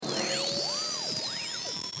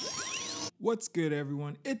What's good,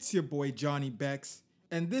 everyone? It's your boy Johnny Bex,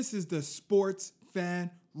 and this is the Sports Fan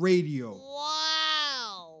Radio.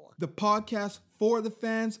 Wow! The podcast for the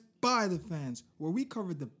fans, by the fans, where we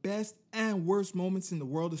cover the best and worst moments in the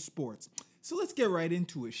world of sports. So let's get right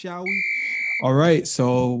into it, shall we? All right,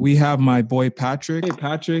 so we have my boy Patrick. Hey,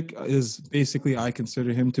 Patrick is basically, I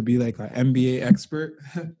consider him to be like an NBA expert.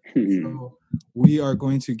 So we are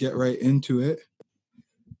going to get right into it.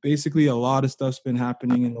 Basically, a lot of stuff's been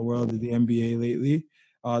happening in the world of the NBA lately.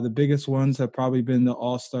 The biggest ones have probably been the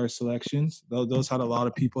All-Star selections. Those had a lot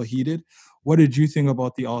of people heated. What did you think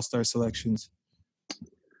about the All-Star selections?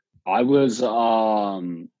 I was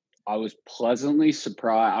pleasantly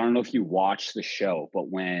surprised. I don't know if you watched the show, but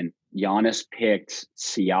when Giannis picked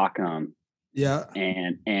Siakam, Yeah,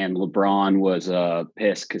 and LeBron was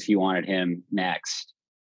pissed because he wanted him next.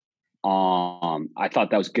 I thought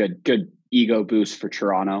that was good ego boost for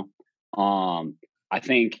Toronto. I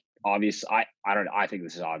think obvious. I think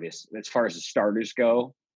this is obvious as far as the starters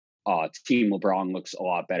go. Team LeBron looks a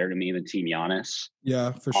lot better to me than Team Giannis.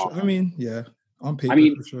 yeah, for sure. On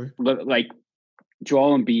paper, for sure. But like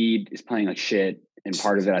Joel Embiid is playing like shit, and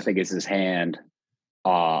part of it I think is his hand.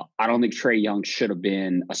 I don't think Trae Young should have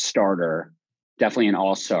been a starter, definitely an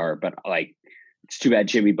all-star, but like it's too bad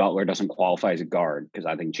Jimmy Butler doesn't qualify as a guard because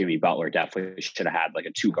I think Jimmy Butler definitely should have had like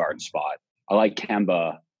a 2-guard spot. I like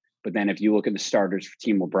Kemba, but then if you look at the starters for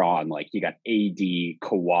Team LeBron, like you got AD,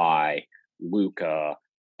 Kawhi, Luka,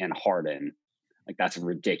 and Harden. Like that's a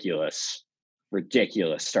ridiculous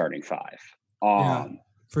starting five. Yeah,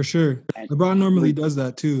 for sure. LeBron normally does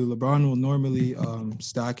that too. LeBron will normally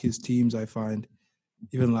stack his teams, I find.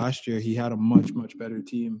 Even last year, he had a much, much better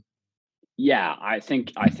team. Yeah, I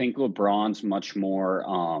think LeBron's much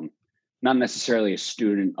more not necessarily a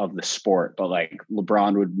student of the sport, but like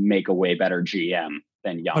LeBron would make a way better GM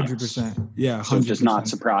than Giannis. 100%. Yeah, 100%. So it does not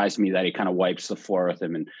surprise me that he kind of wipes the floor with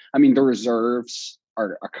him. And I mean, the reserves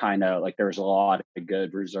are kind of like there's a lot of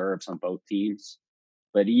good reserves on both teams,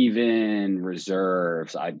 but even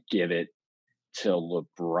reserves, I'd give it to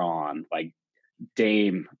LeBron. Like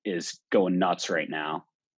Dame is going nuts right now.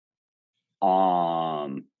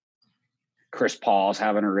 Chris Paul's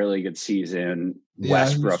having a really good season. Yeah,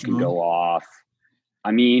 Westbrook can go off.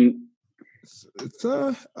 I mean,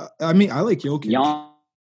 I like Jokic.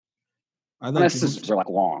 Giannis are like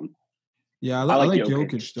long. Yeah, I like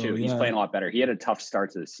Jokic too. Yeah. He's playing a lot better. He had a tough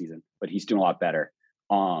start to the season, but he's doing a lot better.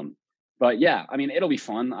 But yeah, I mean, it'll be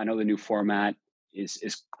fun. I know the new format is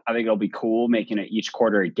I think it'll be cool making it each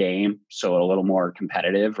quarter a game, so a little more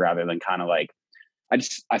competitive rather than kind of like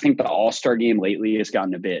I think the All-Star game lately has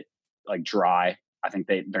gotten a bit like dry. I think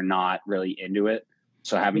they're not really into it.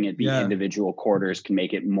 So having it be individual quarters can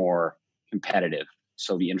make it more competitive.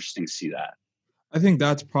 So it'll be interesting to see that. I think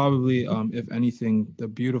that's probably, if anything, the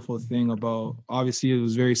beautiful thing about, obviously it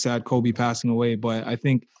was very sad Kobe passing away, but I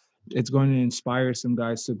think it's going to inspire some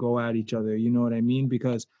guys to go at each other. You know what I mean?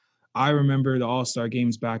 Because I remember the All-Star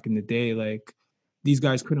games back in the day, like these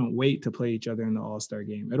guys couldn't wait to play each other in the All-Star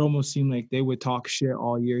game. It almost seemed like they would talk shit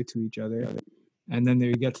all year to each other. And then they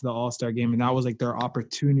would get to the All-Star game, and that was like their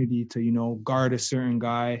opportunity to, guard a certain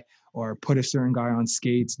guy or put a certain guy on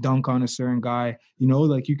skates, dunk on a certain guy.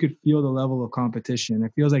 Like you could feel the level of competition.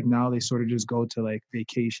 It feels like now they sort of just go to like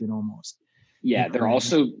vacation almost. Yeah, they're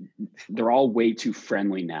all way too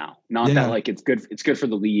friendly now. Not that like it's good for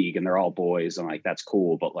the league and they're all boys and like that's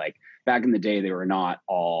cool, but like back in the day they were not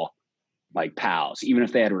all like pals. Even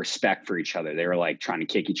if they had respect for each other, they were like trying to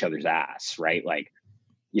kick each other's ass, right? Like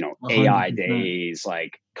 100%. AI days,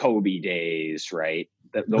 like Kobe days, right?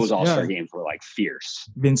 Those All-Star games were like fierce.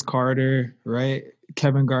 Vince Carter, right?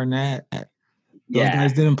 Kevin Garnett. Those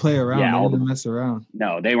guys didn't play around. Yeah, they didn't mess around.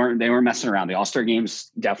 No, they weren't messing around. The All-Star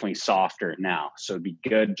game's definitely softer now. So it'd be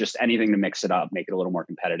good. Just anything to mix it up, make it a little more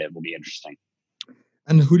competitive will be interesting.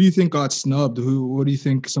 And who do you think got snubbed? What do you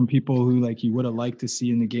think some people who like you would have liked to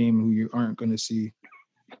see in the game who you aren't going to see?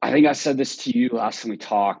 I think I said this to you last time we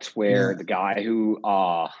talked, where the guy who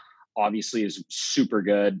obviously is super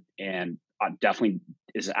good and definitely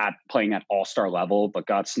is playing at all-star level, but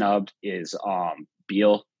got snubbed is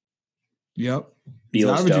Beal. Yep. He's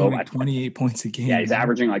averaging like 28 points a game. Yeah, he's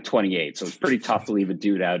averaging like 28. So it's pretty tough to leave a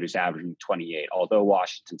dude out who's averaging 28, although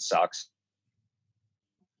Washington sucks.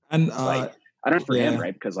 And I don't know for him,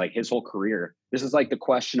 right? Because like his whole career, this is like the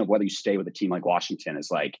question of whether you stay with a team like Washington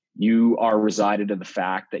is like you are resided to the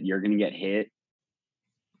fact that you're going to get hit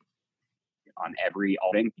on every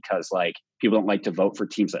outing because like people don't like to vote for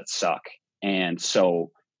teams that suck. And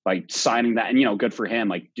so like signing that and, good for him,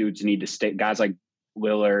 like dudes need to stay, guys like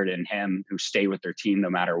Lillard and him who stay with their team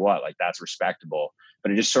no matter what, like that's respectable,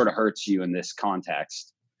 but it just sort of hurts you in this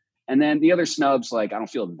context. And then the other snubs, like I don't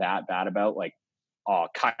feel that bad about. Like,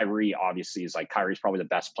 Kyrie obviously is like Kyrie's probably the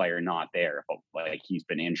best player not there, but like he's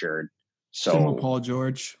been injured. Same with So Paul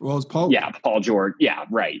George. Well, it's Paul. yeah, Paul George. Yeah,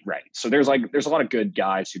 right. So there's a lot of good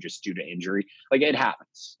guys who just due to injury, like it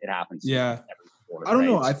happens. It happens. Yeah. Every sport, I don't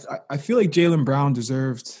know. right? I feel like Jaylen Brown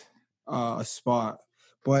deserved a spot,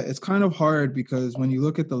 but it's kind of hard because when you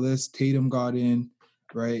look at the list, Tatum got in,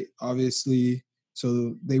 right? Obviously,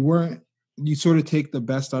 so they weren't. You sort of take the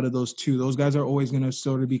best out of those two. Those guys are always going to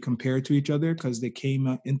sort of be compared to each other because they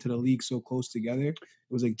came into the league so close together. It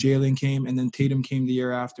was like Jaylen came and then Tatum came the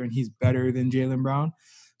year after, and he's better than Jaylen Brown.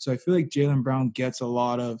 So I feel like Jaylen Brown gets a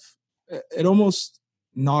lot of it. Almost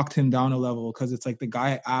knocked him down a level because it's like the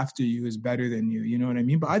guy after you is better than you. You know what I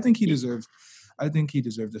mean? But I think he deserved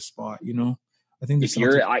the spot. You know, I think if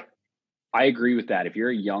you're, I agree with that. If you're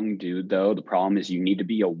a young dude, though, the problem is you need to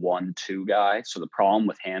be a 1-2 guy. So the problem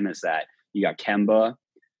with him is that you got Kemba,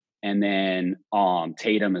 and then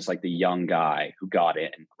Tatum is like the young guy who got in,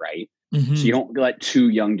 right? Mm-hmm. So you don't let two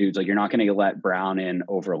young dudes, like you're not going to let Brown in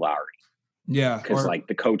over Lowry. Yeah. Because like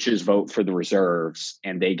the coaches vote for the reserves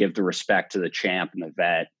and they give the respect to the champ and the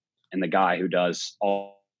vet and the guy who does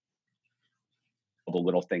all the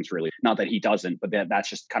little things really. Not that he doesn't, but that's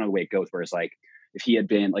just kind of the way it goes. Whereas like if he had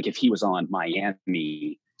been like if he was on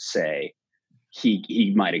Miami, say,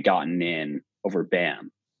 he might have gotten in over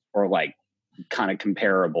Bam or like kind of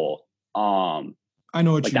comparable. I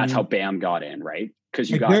know what like you that's mean. how Bam got in, right? Because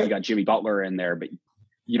you Like got Jimmy Butler in there, but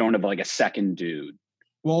you don't have like a second dude.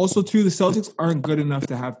 Well, also too, the Celtics aren't good enough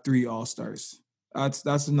to have 3 All-Stars.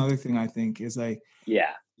 That's another thing I think is like,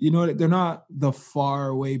 Yeah, you know, they're not the far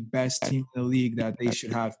away best team in the league that they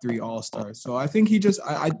should have 3 All-Stars. So I think he just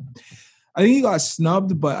I think he got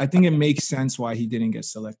snubbed, but I think it makes sense why he didn't get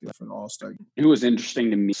selected for the All-Star. It was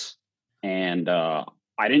interesting to me, and I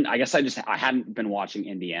hadn't been watching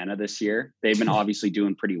Indiana this year. They've been obviously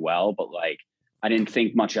doing pretty well, but like I didn't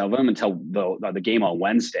think much of him until the game on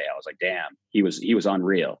Wednesday. I was like, damn, he was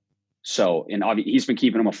unreal. So, and he's been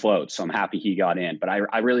keeping him afloat. So I'm happy he got in, but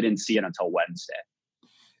I really didn't see it until Wednesday.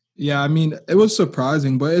 Yeah, I mean, it was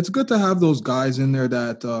surprising, but it's good to have those guys in there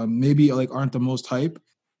that maybe like aren't the most hype,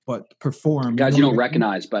 but perform. Guys you don't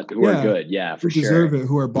recognize, but who are good. Yeah, for who sure. Deserve it,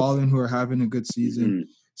 who are balling, who are having a good season. Mm-hmm.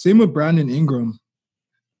 Same with Brandon Ingram.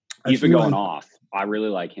 He's been going off. I really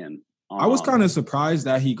like him. I was kind of surprised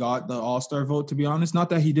that he got the All-Star vote, to be honest. Not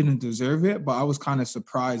that he didn't deserve it, but I was kind of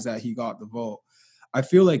surprised that he got the vote. I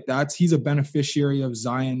feel like he's a beneficiary of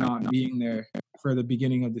Zion not being there for the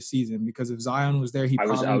beginning of the season, because if Zion was there,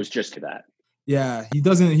 I was just to that. Yeah,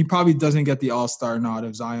 he probably doesn't get the All-Star nod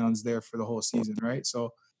if Zion's there for the whole season, right?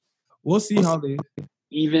 So we'll see how they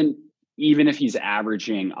even if he's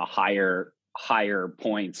averaging a higher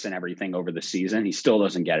points and everything over the season, he still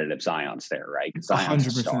doesn't get it if Zion's there, right? Because Zion's 100%.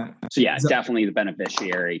 A star. So yeah, definitely the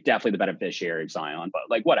beneficiary of Zion. But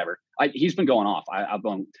like whatever, he's been going off.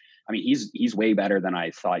 He's way better than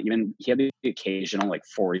I thought. Even he had the occasional like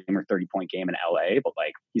 40 or 30-point game in LA, but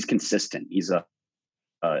like he's consistent. He's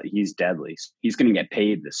deadly. He's going to get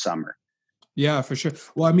paid this summer. Yeah, for sure.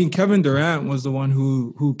 Well, I mean, Kevin Durant was the one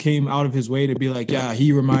who came out of his way to be like, yeah,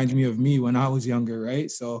 he reminds me of me when I was younger,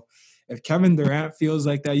 right? So if Kevin Durant feels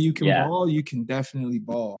like that you can ball, you can definitely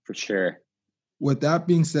ball. For sure. With that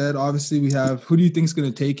being said, obviously we have, who do you think is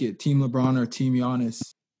going to take it? Team LeBron or Team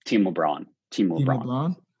Giannis? Team LeBron. Team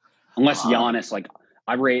LeBron? Unless Giannis, like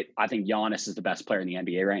I think Giannis is the best player in the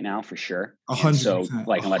NBA right now for sure. 100%. So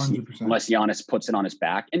like unless Giannis puts it on his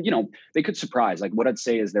back, and you know they could surprise. Like what I'd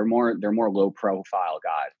say is they're more low profile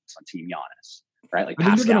guys on Team Giannis, right? Like I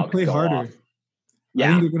think they're going to play harder. Off. Yeah, I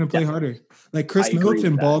think they're going to play harder. Like Chris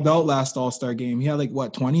Middleton balled out last All-Star game. He had like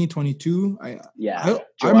what, 20, 22? I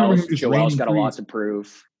remember him just Joel's got a lot to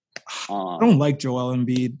prove. I don't like Joel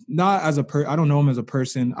Embiid. Not as I don't know him as a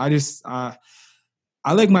person. I just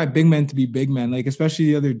I like my big men to be big men. Like especially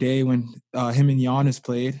the other day when him and Giannis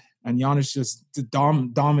played, and Giannis just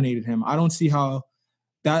dominated him. I don't see how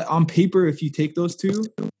that on paper, if you take those two,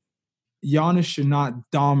 Giannis should not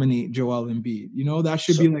dominate Joel Embiid. You know, that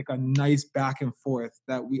should be like a nice back and forth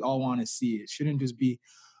that we all want to see. It shouldn't just be,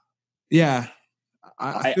 I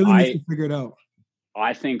feel he needs to figure it out.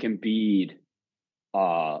 I think Embiid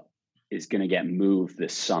is going to get moved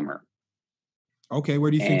this summer. Okay,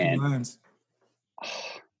 where do you think he lands?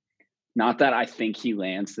 Not that I think he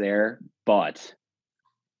lands there, but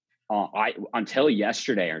until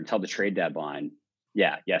yesterday or until the trade deadline,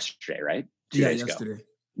 yesterday, right? 2 days ago.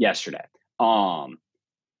 Yesterday. I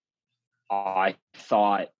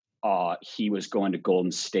thought he was going to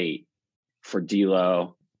Golden State for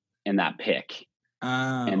D'Lo and that pick.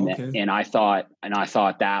 And I thought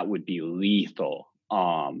that would be lethal.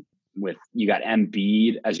 with you got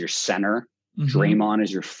Embiid as your center, Mm-hmm. Draymond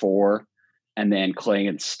as your 4, and then Clay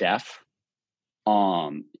and Steph.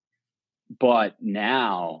 But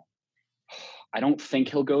now I don't think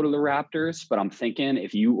he'll go to the Raptors, but I'm thinking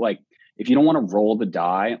if you don't want to roll the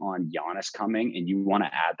die on Giannis coming and you want to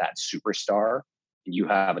add that superstar and you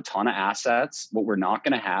have a ton of assets, what we're not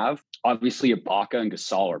going to have, obviously Ibaka and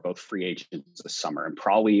Gasol are both free agents this summer, and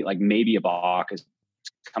probably like maybe Ibaka is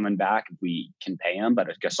coming back if we can pay him, but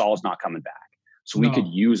Gasol is not coming back. So we could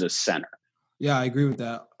use a center. Yeah, I agree with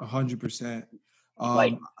that 100%.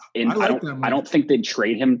 I don't think they'd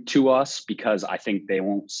trade him to us because I think they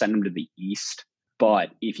won't send him to the East.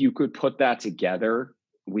 But if you could put that together,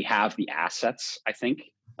 we have the assets, I think,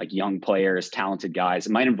 like young players, talented guys.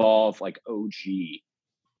 It might involve like OG,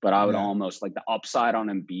 but I would almost like the upside on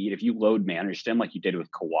Embiid. If you load managed him like you did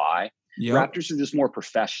with Kawhi, Raptors are just more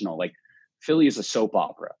professional. Like Philly is a soap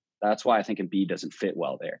opera. That's why I think Embiid doesn't fit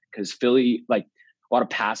well there, because Philly, like a lot of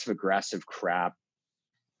passive aggressive crap.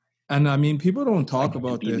 And I mean, people don't talk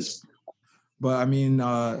about this, but I mean,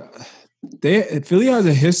 Philly has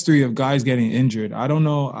a history of guys getting injured. I don't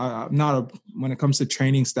know. I'm not when it comes to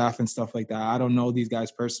training staff and stuff like that. I don't know these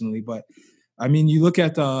guys personally, but I mean, you look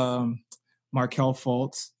at Markelle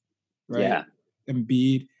Fultz, right? Yeah.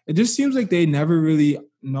 Embiid. It just seems like they never really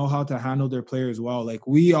know how to handle their players well. Like,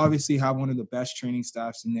 we obviously have one of the best training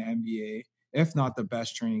staffs in the NBA, if not the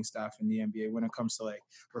best training staff in the NBA when it comes to like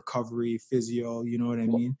recovery, physio, you know what I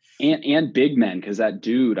mean? And big men, because that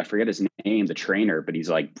dude, I forget his name, the trainer, but he's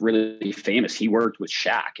like really famous. He worked with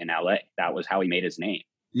Shaq in LA. That was how he made his name.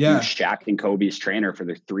 Yeah. He was Shaq and Kobe's trainer for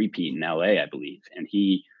the 3-peat in LA, I believe. And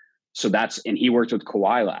he worked with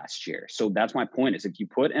Kawhi last year. So that's my point, is if you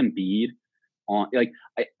put Embiid on, like,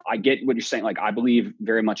 I get what you're saying. Like, I believe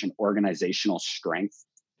very much in organizational strength.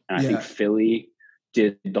 And I think Philly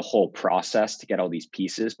did the whole process to get all these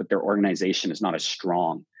pieces, but their organization is not as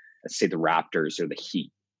strong as, say, the Raptors or the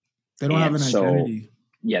Heat. They don't have an identity.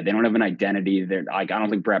 Yeah, they don't have an identity. I don't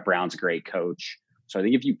think Brett Brown's a great coach. So I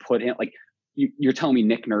think if you put him, like, you're telling me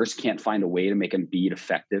Nick Nurse can't find a way to make Embiid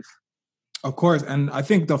effective? Of course. And I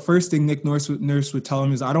think the first thing Nick Nurse would tell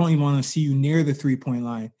him is, I don't even want to see you near the 3-point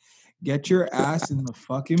line. Get your ass in the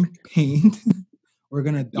fucking paint. We're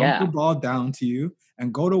going to dump the ball down to you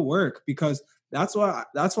and go to work, because that's why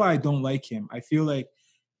I don't like him. I feel like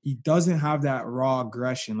he doesn't have that raw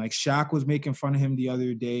aggression. Like, Shaq was making fun of him the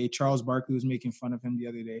other day. Charles Barkley was making fun of him the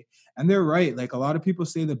other day. And they're right. Like, a lot of people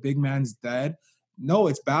say the big man's dead. No,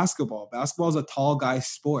 it's basketball. Basketball is a tall guy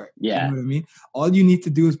sport. Yeah. You know what I mean? All you need to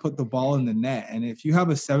do is put the ball in the net. And if you have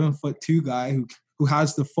a 7'2" guy who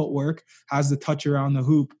has the footwork, has the touch around the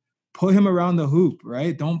hoop, put him around the hoop,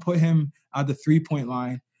 right? Don't put him at the 3-point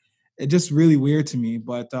line. It's just really weird to me.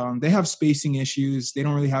 But they have spacing issues. They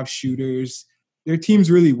don't really have shooters. Their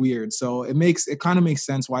team's really weird. So it kind of makes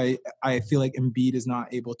sense why I feel like Embiid is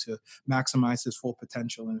not able to maximize his full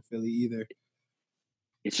potential in Philly either.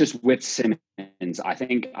 It's just with Simmons. I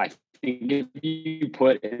think if you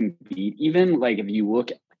put Embiid, even like if you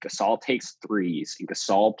look at Gasol takes threes and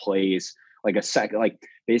Gasol plays like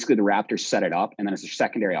basically the Raptors set it up, and then as a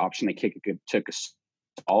secondary option, they kick it to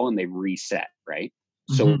Gasol and they reset, right?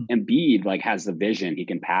 So Embiid like has the vision, he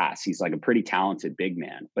can pass. He's like a pretty talented big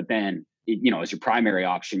man. But then, as your primary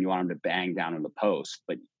option, you want him to bang down in the post.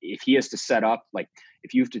 But if he has to set up, like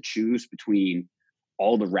if you have to choose between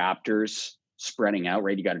all the Raptors spreading out,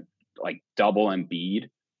 right, you got to like double Embiid,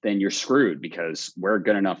 then you're screwed, because we're a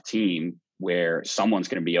good enough team where someone's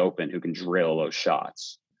going to be open who can drill those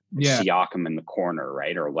shots. Yeah. Siakam in the corner,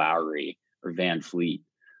 right, or Lowry or Van Fleet.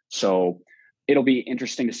 So it'll be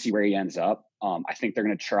interesting to see where he ends up. I think they're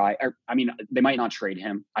going to try. They might not trade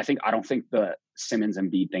him. I don't think the Simmons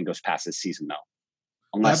and Embiid thing goes past this season, though.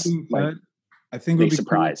 Unless I think they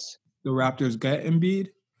surprise. Cool the Raptors get Embiid,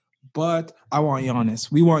 but I want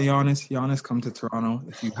Giannis. We want Giannis. Giannis, come to Toronto.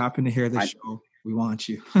 If you happen to hear this show, we want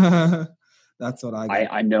you. That's what I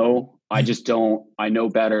got. I know. I just don't. I know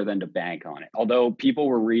better than to bank on it. Although people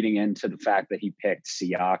were reading into the fact that he picked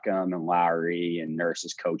Siakam and Lowry and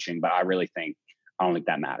Nurse's coaching, but I don't think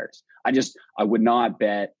that matters. I would not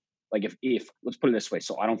bet, like if let's put it this way.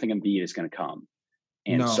 So I don't think Embiid is going to come.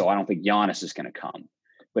 And so I don't think Giannis is going to come.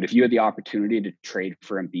 But if you had the opportunity to trade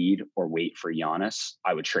for Embiid or wait for Giannis,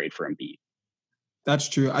 I would trade for Embiid. That's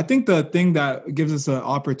true. I think the thing that gives us an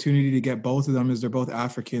opportunity to get both of them is they're both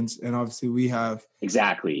Africans. And obviously we have.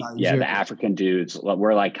 Exactly. Nigeria. Yeah, the African dudes.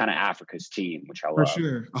 We're like kind of Africa's team, which I love. For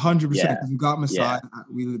sure. 100%. Because we got Masai. Yeah.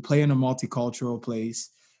 We play in a multicultural place.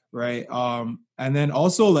 Right. And then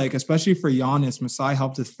also, like, especially for Giannis, Masai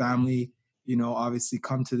helped his family, obviously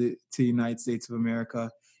come to the United States of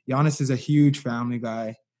America. Giannis is a huge family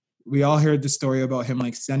guy. We all heard the story about him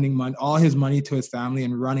like sending all his money to his family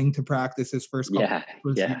and running to practice his first couple Yeah,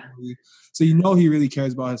 first year yeah, in the league. So you know he really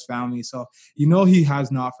cares about his family. So you know he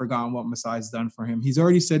has not forgotten what Masai's done for him. He's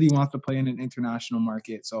already said he wants to play in an international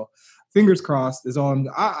market. So fingers crossed is all.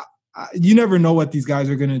 You never know what these guys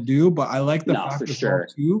are gonna do, but I like the no, for fact as well sure.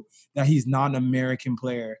 too that he's not an American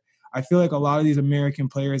player. I feel like a lot of these American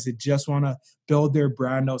players that just want to build their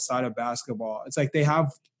brand outside of basketball. It's like they have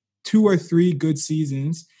 2 or 3 good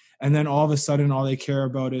seasons, and then all of a sudden, all they care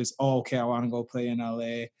about is, oh, okay, I want to go play in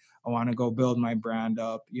LA. I want to go build my brand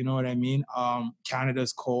up. You know what I mean?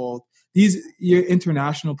 Canada's cold. These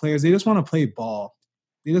international players, they just want to play ball.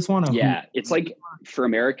 They just want to hoop. Yeah, it's like for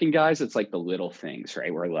American guys, it's like the little things,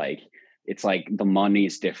 right? Where like it's like the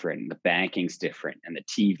money's different, the banking's different, and the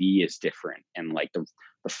TV is different, and like the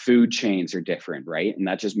food chains are different, right? And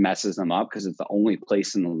that just messes them up because it's the only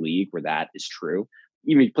place in the league where that is true.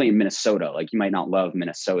 Even if you play in Minnesota, like you might not love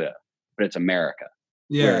Minnesota, but it's America.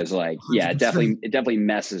 Yeah, Whereas like, yeah, it 100%. definitely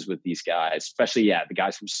messes with these guys, especially the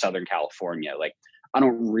guys from Southern California. Like I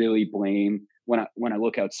don't really blame when I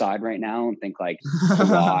look outside right now and think like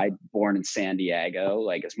Kawhi, born in San Diego,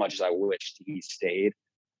 like as much as I wished he stayed,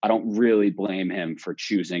 I don't really blame him for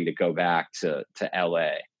choosing to go back to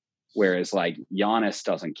LA. Whereas like Giannis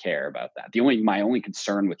doesn't care about that. My only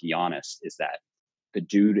concern with Giannis is that the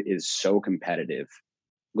dude is so competitive.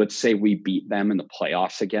 Let's say we beat them in the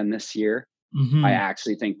playoffs again this year. I Mhm.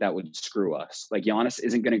 actually think that would screw us. Like Giannis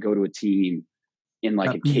isn't going to go to a team in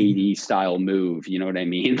like That a beat. KD style move. You know what I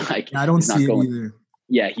mean? Like Yeah, I don't he's not see it going. either.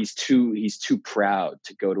 Yeah, he's too proud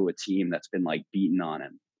to go to a team that's been like beaten on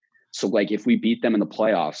him. So like if we beat them in the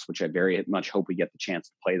playoffs, which I very much hope we get the chance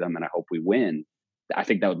to play them, and I hope we win, I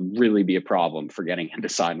think that would really be a problem for getting him to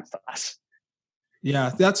sign with us.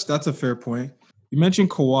 Yeah, that's a fair point. You mentioned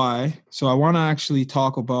Kawhi, so I want to actually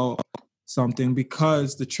talk about something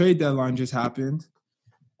because the trade deadline just happened,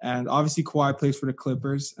 and obviously Kawhi plays for the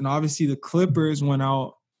Clippers, and obviously the Clippers went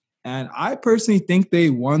out, and I personally think they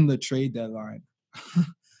won the trade deadline.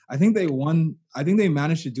 I think they won. I think they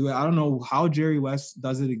managed to do it. I don't know how Jerry West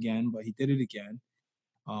does it again, but he did it again.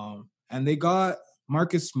 And they got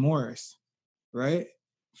Marcus Morris, right,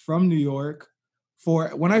 from New York. For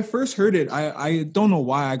when I first heard it, I don't know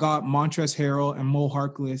why I got Montrezl Harrell and Mo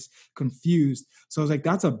Harkless confused. So I was like,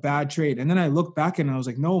 that's a bad trade. And then I looked back and I was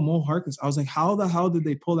like, no, Mo Harkless. I was like, how the hell did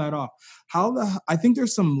they pull that off? I think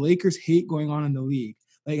there's some Lakers hate going on in the league.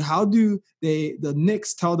 Like, how do the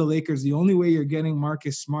Knicks tell the Lakers the only way you're getting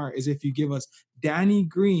Marcus Smart is if you give us Danny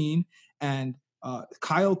Green and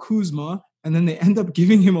Kyle Kuzma, and then they end up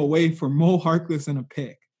giving him away for Mo Harkless and a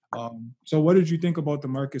pick. So what did you think about the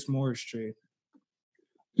Marcus Morris trade?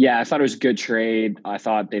 Yeah, I thought it was a good trade. I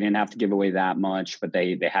thought they didn't have to give away that much, but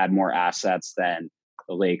they had more assets than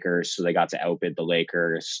the Lakers, so they got to outbid the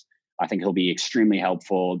Lakers. I think he'll be extremely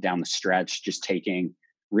helpful down the stretch, just taking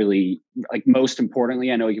really like most importantly,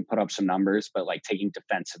 I know he can put up some numbers, but like taking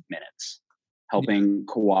defensive minutes, Yeah, helping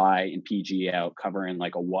Kawhi and PG out, covering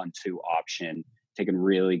like a 1-2 option, taking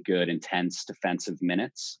really good, intense defensive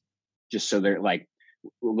minutes, just so they're like,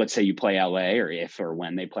 let's say you play LA, or if or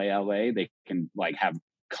when they play LA, they can like have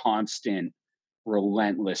constant,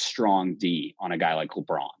 relentless, strong D on a guy like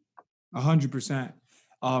LeBron. 100%.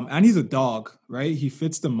 And he's a dog, right? He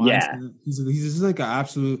fits the Yeah, mindset. He's just like an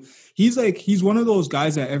absolute. He's one of those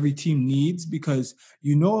guys that every team needs because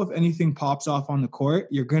you know if anything pops off on the court,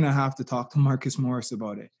 you're gonna have to talk to Marcus Morris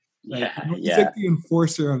about it. Like yeah, he's like yeah, the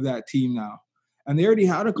enforcer of that team now, and they already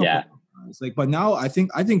had a couple yeah. of guys. Like, but now I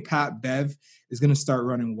think Pat Bev is gonna start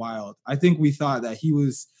running wild. I think we thought that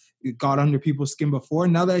got under people's skin before.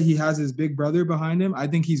 Now that he has his big brother behind him, I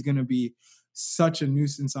think he's gonna be such a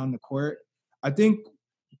nuisance on the court. I think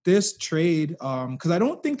this trade, because I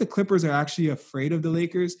don't think the Clippers are actually afraid of the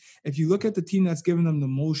Lakers. If you look at the team that's given them the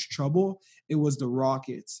most trouble, it was the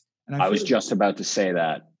Rockets. And I I feel was like just about to say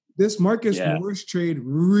that. this Marcus Yeah, Morris trade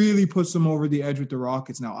really puts them over the edge with the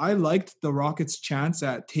Rockets. Now, I liked the Rockets' chance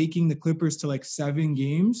at taking the Clippers to like 7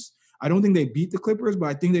 games. I don't think they beat the Clippers, but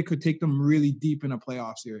I think they could take them really deep in a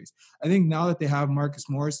playoff series. I think now that they have Marcus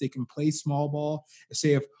Morris, they can play small ball.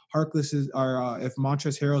 Say if Harkless is or if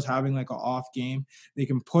Montrezl Harrell's having like an off game, they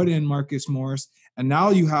can put in Marcus Morris, and now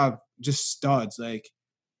you have just studs. Like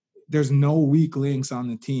there's no weak links on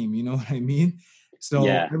the team. You know what I mean? So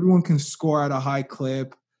yeah, everyone can score at a high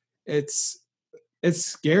clip. It's it's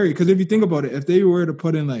scary because if you think about it, if they were to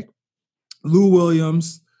put in like Lou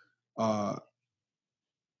Williams, uh,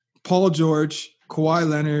 Paul George, Kawhi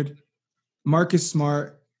Leonard, Marcus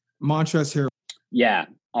Smart, Montrezl Harrell. yeah.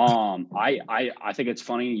 I think it's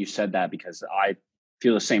funny you said that because I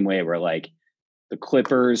feel the same way. Where like The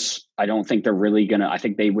Clippers, I don't think they're really gonna. I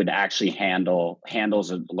think they would actually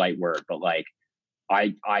handles a light word, but like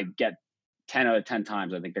I get 10 out of 10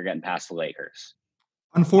 times. I think they're getting past the Lakers.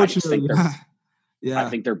 I just think Unfortunately, they're. I yeah.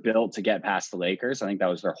 think they're built to get past the Lakers. I think that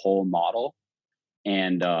was their whole model,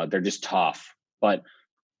 and they're just tough. But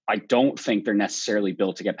I don't think they're necessarily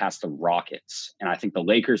built to get past the Rockets. And I think the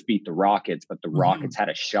Lakers beat the Rockets, but the Rockets had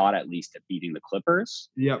a shot at least at beating the Clippers.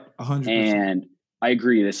 Yep, 100%. And I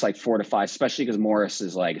agree. This like 4 to 5, especially because Morris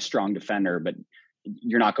is like a strong defender, but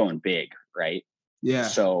you're not going big, right? Yeah.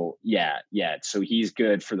 So yeah. So he's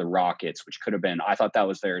good for the Rockets, which could have been. I thought that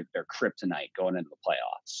was their kryptonite going into the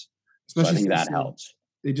playoffs. Especially so I think that helps.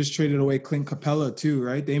 They just traded away Clint Capella too,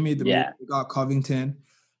 right? They made the move. They got Covington.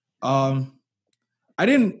 I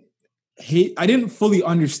didn't fully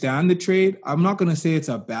understand the trade. I'm not gonna say it's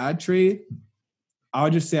a bad trade. I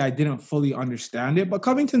would just say I didn't fully understand it. But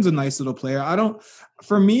Covington's a nice little player.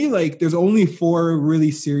 For me, like there's only 4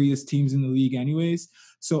 really serious teams in the league anyways.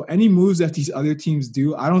 So any moves that these other teams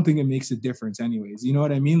do, I don't think it makes a difference anyways. You know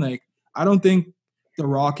what I mean? Like I don't think the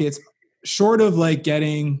Rockets, short of like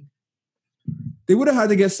getting, they would have had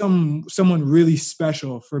to get someone really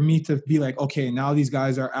special for me to be like, okay, now these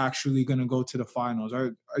guys are actually going to go to the finals,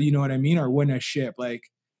 or you know what I mean, or win a ship. Like,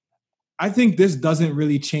 I think this doesn't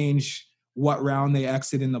really change what round they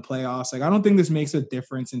exit in the playoffs. Like, I don't think this makes a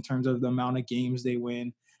difference in terms of the amount of games they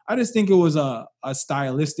win. I just think it was a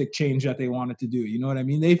stylistic change that they wanted to do. You know what I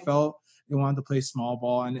mean? They felt they wanted to play small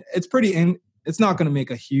ball, and it's not going to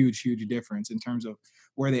make a huge difference in terms of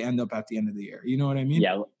where they end up at the end of the year. You know what I mean?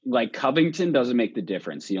 Yeah, like Covington doesn't make the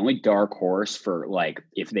difference. The only dark horse for like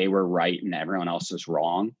if they were right and everyone else is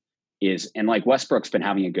wrong is, and like Westbrook's been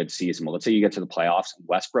having a good season. Well, let's say you get to the playoffs and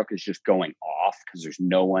Westbrook is just going off because there's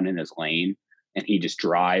no one in his lane and he just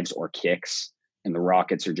drives or kicks and the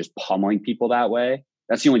Rockets are just pummeling people that way.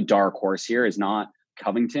 That's the only dark horse here is not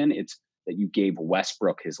Covington. It's that you gave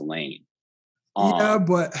Westbrook his lane. Yeah,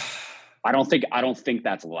 but I don't think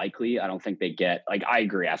that's likely. I don't think they get like, I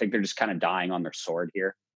agree. I think they're just kind of dying on their sword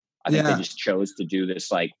here. I think they just chose to do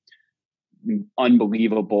this like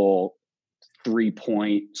unbelievable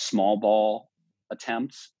 3-point small ball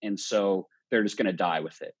attempts. And so they're just going to die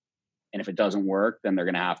with it. And if it doesn't work, then they're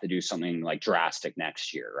going to have to do something like drastic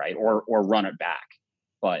next year. Right. Or run it back.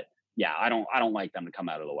 But yeah, I don't like them to come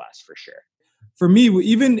out of the West for sure. For me,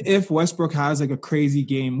 even if Westbrook has like a crazy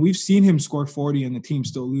game, we've seen him score 40 and the team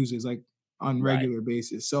still loses like on regular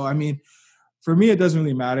basis. So, I mean, for me, it doesn't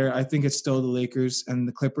really matter. I think it's still the Lakers and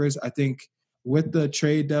the Clippers. I think with the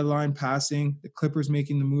trade deadline passing, the Clippers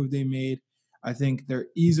making the move they made, I think they're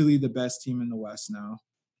easily the best team in the West now.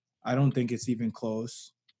 I don't think it's even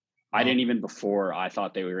close. I didn't even before. I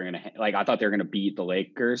thought they were going to like. I thought they were going to beat the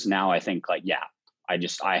Lakers. Now I think like, yeah. I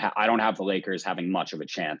don't have the Lakers having much of a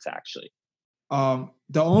chance actually.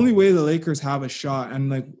 The only way the Lakers have a shot, and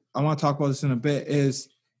like I want to talk about this in a bit, is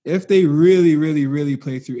if they really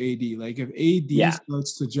play through AD. Like if AD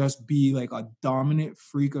starts to just be like a dominant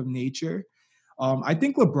freak of nature, I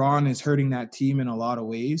think LeBron is hurting that team in a lot of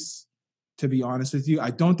ways. To be honest with you,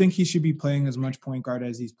 I don't think he should be playing as much point guard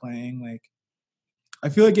as he's playing. Like, I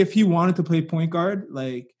feel like if he wanted to play point guard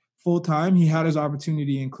like full time, he had his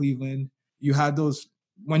opportunity in Cleveland. You had those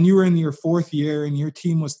when you were in your 4th year and your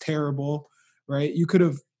team was terrible, right? You could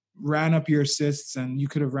have ran up your assists and you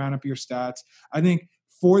could have ran up your stats. I think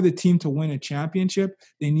for the team to win a championship,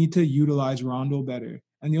 they need to utilize Rondo better.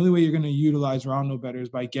 And the only way you're going to utilize Rondo better is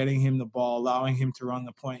by getting him the ball, allowing him to run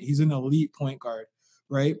the point. He's an elite point guard,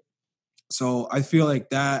 right? So I feel like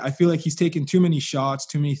that. I feel like he's taken too many shots,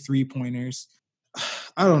 too many 3-pointers.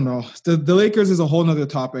 I don't know. The Lakers is a whole nother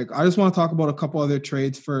topic. I just want to talk about a couple other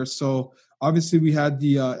trades first. So obviously we had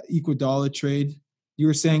the Iguodala trade. You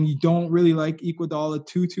were saying you don't really like Iguodala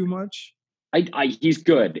too much? He's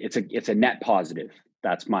good. It's a net positive.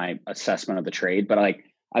 That's my assessment of the trade. But I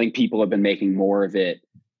think people have been making more of it.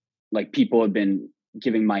 Like people have been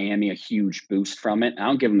giving Miami a huge boost from it. I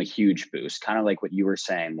don't give them a huge boost. Kind of like what you were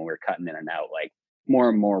saying when we were cutting in and out. Like more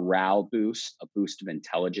and more morale boost, a boost of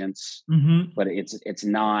intelligence. Mm-hmm. But it's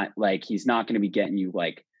not like he's not going to be getting you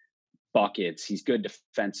like buckets. He's good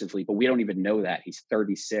defensively, but we don't even know that. He's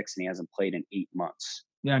 36 and he hasn't played in 8 months.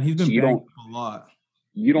 Yeah, and he's been banged up a lot.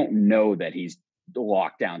 You don't know that he's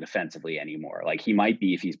locked down defensively anymore. Like he might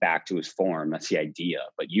be if he's back to his form. That's the idea,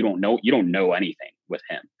 but you don't know anything with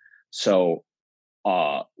him. So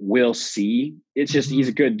we'll see. It's just he's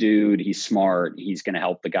a good dude. He's smart. He's going to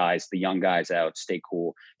help the young guys out, stay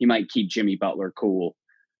cool. He might keep Jimmy Butler cool.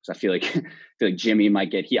 So I feel like Jimmy might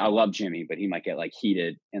get I love Jimmy, but he might get like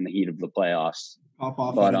heated in the heat of the playoffs. Pop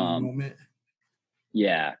off but at any moment.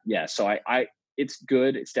 Yeah. So it's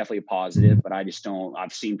good. It's definitely a positive, but I just don't.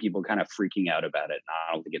 I've seen people kind of freaking out about it. And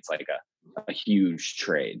I don't think it's like a huge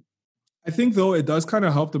trade. I think though it does kind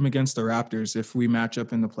of help them against the Raptors if we match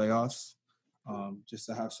up in the playoffs. Just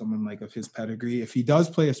to have someone like of his pedigree, if he does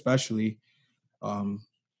play, especially,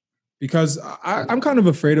 because I'm kind of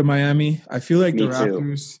afraid of Miami. I feel like Me the too.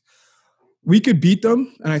 Raptors, we could beat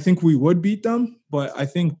them, and I think we would beat them, but I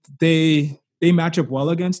think they match up well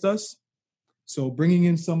against us. So bringing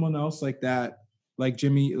in someone else like that, like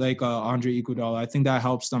Jimmy, like Andre Iguodala, I think that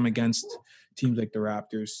helps them against teams like the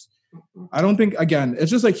Raptors. I don't think, again,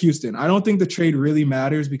 it's just like Houston. I don't think the trade really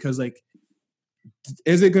matters because, like,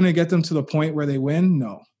 is it going to get them to the point where they win?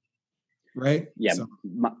 No. Right? Yeah. So,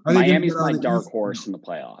 Miami's my dark horse in the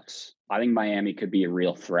playoffs. I think Miami could be a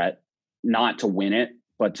real threat, not to win it,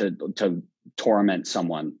 but to torment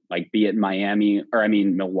someone, like be it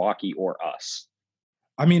Milwaukee or us.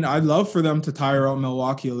 I mean, I'd love for them to tire out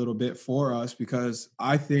Milwaukee a little bit for us because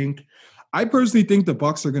I personally think the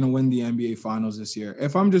Bucks are going to win the NBA Finals this year.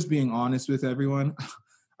 If I'm just being honest with everyone,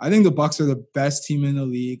 I think the Bucks are the best team in the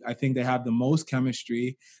league. I think they have the most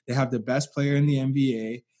chemistry. They have the best player in the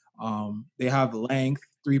NBA. They have length,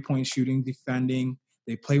 3-point shooting, defending.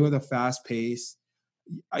 They play with a fast pace.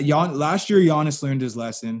 Last year, Giannis learned his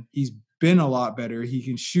lesson. He's been a lot better. He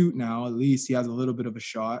can shoot now. At least he has a little bit of a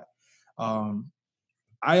shot.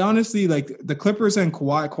 I honestly like the Clippers and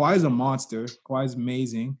Kawhi. Kawhi is a monster. Kawhi is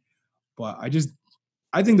amazing. But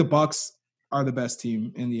I think the Bucks are the best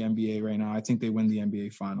team in the NBA right now. I think they win the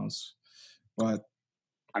NBA Finals. But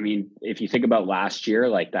I mean, if you think about last year,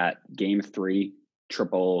 like that Game 3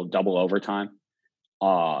 double overtime,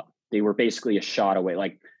 they were basically a shot away.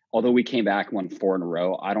 Like, although we came back and won 4 in a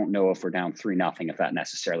row, I don't know if we're down 3-0 if that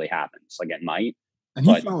necessarily happens. Like it might. And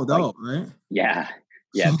he fouled out, right? Yeah.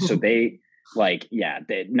 So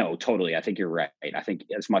no, totally. I think you're right. I think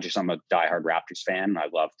as much as I'm a diehard Raptors fan, I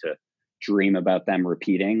love to dream about them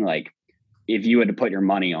repeating. Like, if you had to put your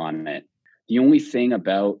money on it, the only thing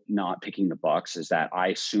about not picking the Bucks is that I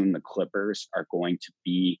assume the Clippers are going to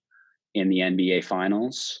be in the NBA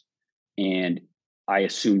Finals, and I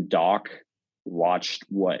assume Doc watched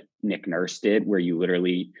what Nick Nurse did, where you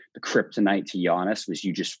literally the kryptonite to Giannis was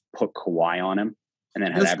you just put Kawhi on him and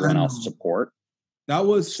then had everyone else support. That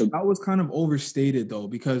was kind of overstated though,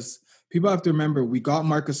 because people have to remember we got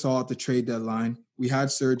Marc Gasol at the trade deadline. We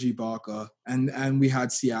had Serge Ibaka and we had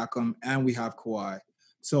Siakam and we have Kawhi.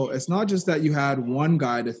 So it's not just that you had one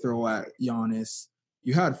guy to throw at Giannis.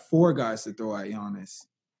 You had 4 guys to throw at Giannis.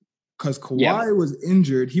 Because Kawhi was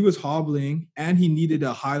injured, he was hobbling, and he needed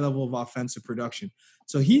a high level of offensive production.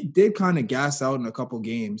 So he did kind of gas out in a couple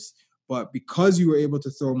games. But because you were able to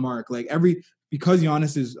throw Mark, because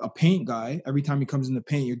Giannis is a paint guy, every time he comes in the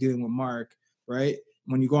paint, you're dealing with Mark, right?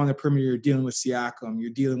 When you go on the perimeter, you're dealing with Siakam. You're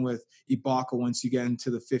dealing with Ibaka once you get into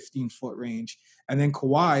the 15-foot range. And then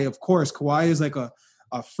Kawhi, of course, Kawhi is like a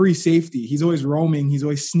free safety. He's always roaming. He's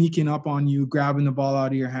always sneaking up on you, grabbing the ball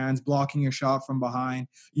out of your hands, blocking your shot from behind.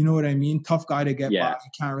 You know what I mean? Tough guy to get by.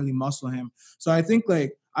 You can't really muscle him. So I think,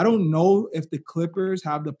 I don't know if the Clippers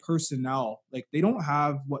have the personnel. Like, they don't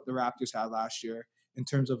have what the Raptors had last year in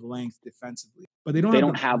terms of length defensively. But they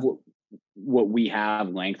don't have what we have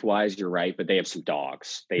lengthwise, you're right, but they have some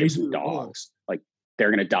dogs. They have some dogs. Like, they're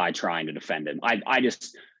going to die trying to defend him. I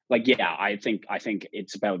think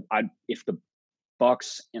it's about if the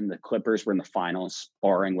Bucks and the Clippers were in the finals,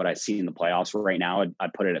 barring what I see in the playoffs right now,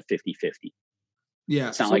 I'd put it at 50-50. Yeah.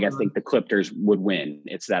 It's not like I think the Clippers would win.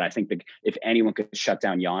 It's that I think if anyone could shut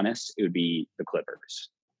down Giannis, it would be the Clippers.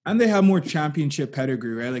 And they have more championship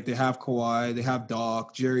pedigree, right? Like, they have Kawhi, they have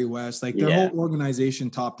Doc, Jerry West. Like, their whole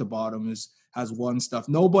organization, top to bottom, has won stuff.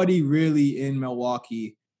 Nobody really in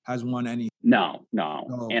Milwaukee has won anything. No.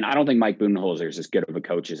 And I don't think Mike Budenholzer is as good of a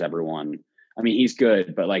coach as everyone. I mean, he's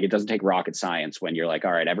good, but it doesn't take rocket science when you're like,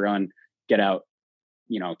 all right, everyone get out,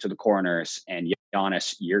 to the corners, and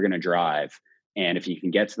Giannis, you're going to drive. And if you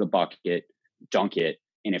can get to the bucket, dunk it.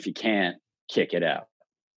 And if you can't, kick it out.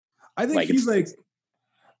 I think he's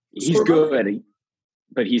good,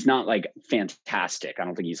 but he's not fantastic. I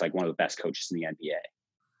don't think he's one of the best coaches in the NBA.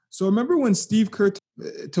 So remember when Steve Kerr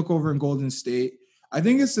took over in Golden State? I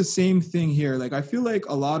think it's the same thing here. I feel like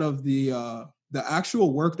a lot of the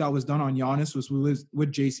actual work that was done on Giannis was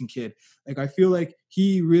with Jason Kidd. I feel like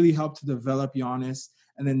he really helped to develop Giannis,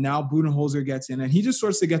 and then now Budenholzer gets in, and he just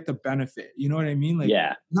starts to get the benefit. You know what I mean? You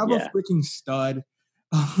have a freaking stud.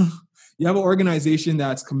 You have an organization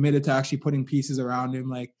that's committed to actually putting pieces around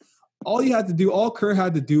him. All Kerr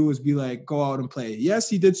had to do was be go out and play. Yes,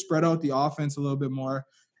 he did spread out the offense a little bit more.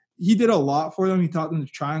 he did a lot for them. He taught them the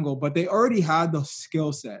triangle, but they already had the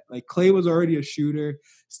skill set. Like Clay was already a shooter.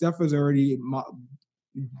 Steph was already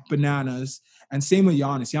bananas. And same with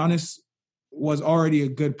Giannis. Giannis was already a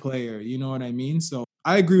good player. You know what I mean? So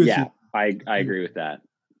I agree with you. I agree with that.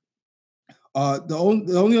 The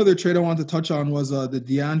only other trade I wanted to touch on was the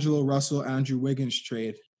D'Angelo Russell, Andrew Wiggins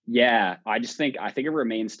trade. Yeah, I think it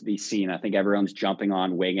remains to be seen. I think everyone's jumping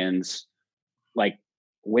on Wiggins. Like,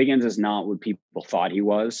 Wiggins is not what people thought he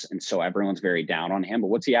was, and so everyone's very down on him. But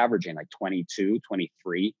what's he averaging? Like 22,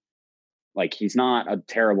 23? Like, he's not a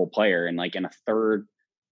terrible player. And like in a third,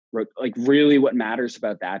 like really what matters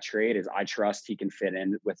about that trade is I trust he can fit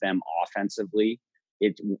in with them offensively.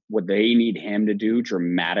 It's what they need him to do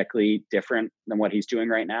dramatically different than what he's doing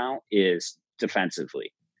right now is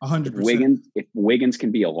defensively. 100%. If Wiggins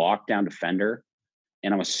can be a lockdown defender,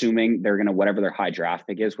 and I'm assuming they're going to, whatever their high draft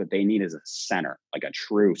pick is, what they need is a center, like a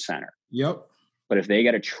true center. Yep. But if they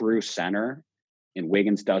get a true center and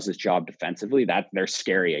Wiggins does his job defensively, they're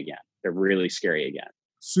scary again. They're really scary again.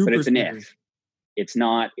 Super but it's scary. an if. It's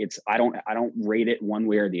not, I don't rate it one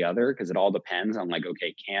way or the other because it all depends on like,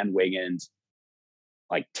 okay, can Wiggins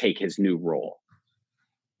like take his new role?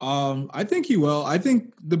 I think he will. I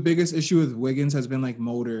think the biggest issue with Wiggins has been like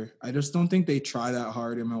motor. I just don't think they try that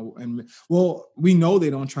hard. And well, we know they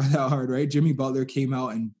don't try that hard, right? Jimmy Butler came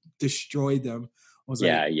out and destroyed them.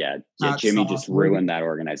 Jimmy just ruined that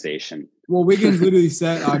organization. Well, Wiggins literally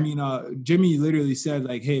said, Jimmy literally said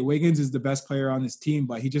like, hey, Wiggins is the best player on this team,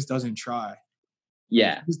 but he just doesn't try.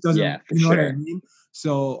 Yeah. He just doesn't, for you know sure. what I mean?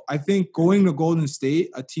 So I think going to Golden State,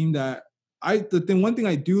 a team that one thing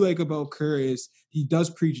I do like about Kerr is he does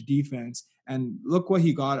preach defense. And look what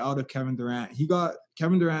he got out of Kevin Durant.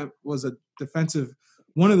 Kevin Durant was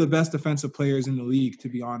one of the best defensive players in the league, to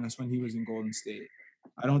be honest, when he was in Golden State.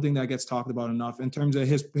 I don't think that gets talked about enough in terms of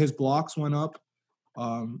his blocks went up.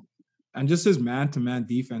 And just his man-to-man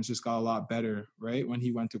defense just got a lot better, right? When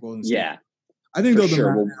he went to Golden State. Yeah. I think they'll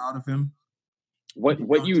demand it out of him.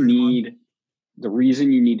 What you need, the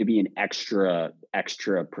reason you need to be an extra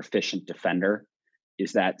proficient defender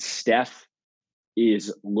is that Steph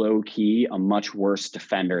is low-key a much worse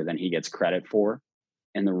defender than he gets credit for.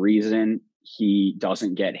 And the reason he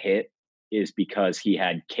doesn't get hit is because he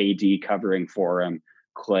had KD covering for him,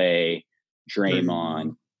 Clay,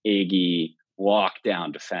 Draymond, Iggy,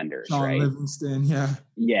 lockdown defenders, Sean right? Livingston, yeah.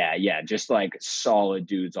 Yeah, just like solid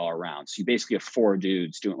dudes all around. So you basically have 4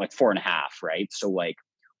 dudes doing like 4.5, right? So like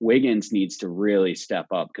Wiggins needs to really step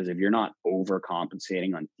up because if you're not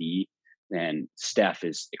overcompensating on D, then Steph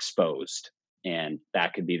is exposed. And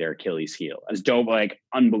that could be their Achilles heel. As dope, like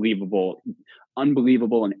unbelievable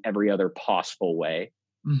in every other possible way.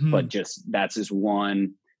 Mm-hmm. But just that's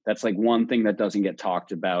one thing that doesn't get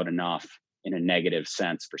talked about enough in a negative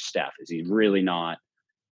sense for Steph is he's really not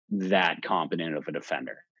that competent of a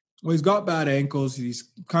defender. Well, he's got bad ankles.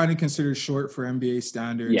 He's kind of considered short for NBA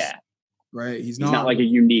standards. Yeah. Right. He's not like a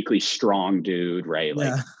uniquely strong dude, right?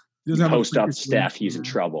 Yeah. Like you post up Steph, he's in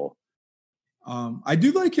trouble. I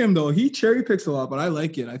do like him though. He cherry picks a lot, but I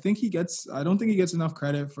like it. I don't think he gets enough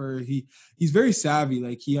credit for he's very savvy.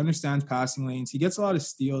 Like he understands passing lanes. He gets a lot of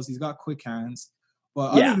steals. He's got quick hands.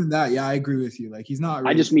 But other than that, I agree with you. Like he's not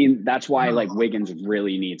really, I just mean that's why like Wiggins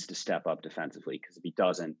really needs to step up defensively because if he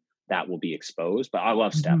doesn't, that will be exposed. But I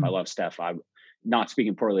love Steph. Mm-hmm. I love Steph. I'm not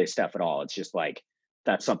speaking poorly of Steph at all. It's just like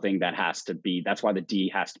that's something that has to be, that's why the D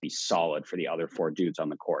has to be solid for the other 4 dudes on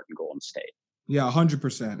the court in Golden State. Yeah,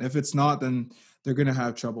 100%. If it's not, then they're going to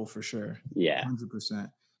have trouble for sure. Yeah. 100%.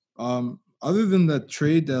 Other than the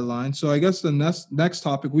trade deadline, so I guess the next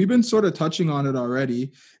topic, we've been sort of touching on it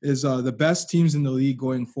already, is the best teams in the league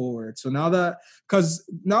going forward. So because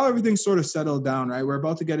now everything's sort of settled down, right? We're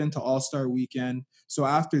about to get into All-Star weekend. So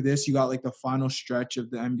after this, you got like the final stretch of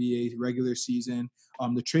the NBA regular season.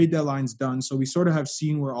 The trade deadline's done. So we sort of have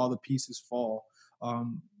seen where all the pieces fall.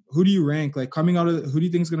 Who do you rank? Like who do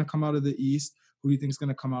you think is going to come out of the East? Who do you think is going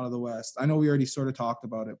to come out of the West? I know we already sort of talked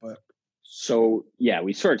about it, but. So, yeah,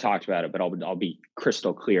 we sort of talked about it, but I'll be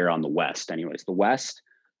crystal clear on the West anyways. The West,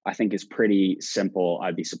 I think, is pretty simple.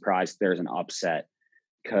 I'd be surprised if there's an upset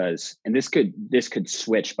because – and this could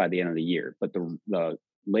switch by the end of the year, but the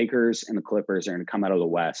Lakers and the Clippers are going to come out of the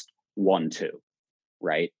West 1-2,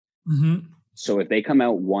 right? Mm-hmm. So if they come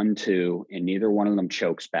out 1-2 and neither one of them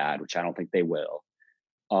chokes bad, which I don't think they will,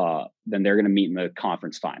 then they're going to meet in the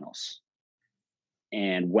conference finals.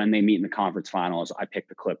 And when they meet in the conference finals, I pick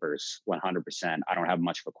the Clippers 100%. I don't have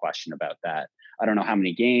much of a question about that. I don't know how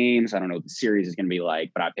many games. I don't know what the series is going to be like,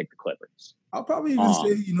 but I pick the Clippers. I'll probably even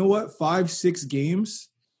say, you know what, 5-6 games.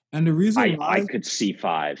 And the reason I why could see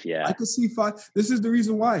 5. I Yeah. could see 5. This is the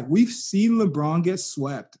reason why. We've seen LeBron get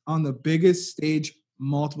swept on the biggest stage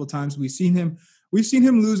multiple times. We've seen him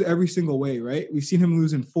lose every single way, right? We've seen him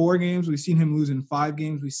lose in 4 games. We've seen him lose in 5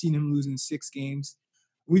 games. We've seen him lose in 6 games.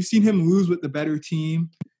 We've seen him lose with the better team.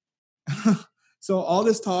 So all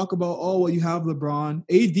this talk about, oh, well, you have LeBron.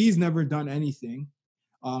 AD's never done anything.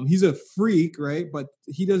 He's a freak, right? But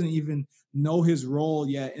he doesn't even know his role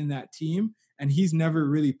yet in that team, and he's never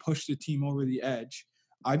really pushed the team over the edge.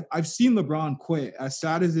 I've seen LeBron quit. As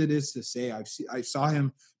sad as it is to say, I saw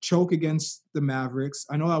him choke against the Mavericks.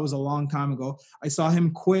 I know that was a long time ago. I saw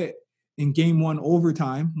him quit in Game 1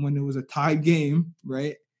 overtime when it was a tied game,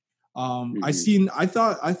 right? I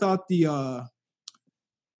thought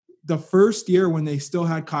the first year when they still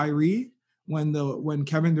had Kyrie, when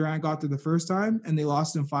Kevin Durant got there the first time and they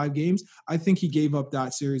lost in 5 games, I think he gave up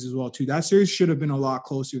that series as well too. That series should have been a lot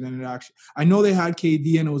closer than it actually. I know they had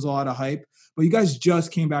KD and it was a lot of hype, but you guys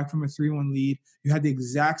just came back from a 3-1 lead. You had the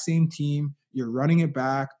exact same team. You're running it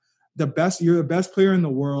back. You're the best player in the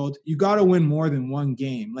world. You got to win more than one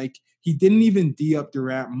game. Like, he didn't even D up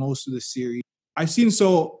Durant most of the series.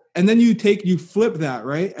 And then you flip that,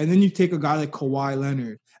 right? And then you take a guy like Kawhi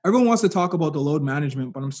Leonard. Everyone wants to talk about the load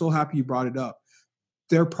management, but I'm so happy you brought it up.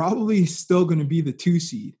 They're probably still going to be the 2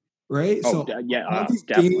 seed, right? Oh, So yeah, all these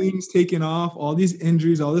definitely. games taken off, all these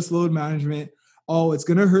injuries, all this load management, it's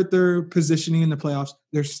going to hurt their positioning in the playoffs.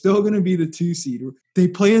 They're still going to be the 2 seed. They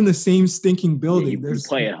play in the same stinking building. You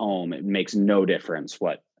play at home. It makes no difference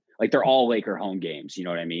like they're all Laker home games. You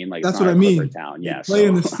know what I mean? Like, it's That's not what a I Clipper mean. town. They Yeah. play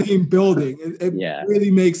in So the same building. It yeah.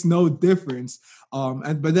 really makes no difference.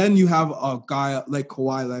 But then you have a guy like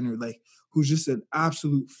Kawhi Leonard, like, who's just an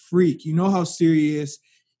absolute freak. You know how serious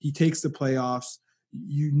he takes the playoffs.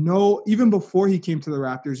 You know, even before he came to the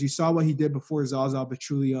Raptors, you saw what he did before Zaza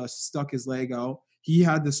Pachulia stuck his leg out. He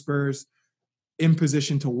had the Spurs in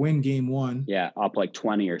position to win Game 1. Yeah, up like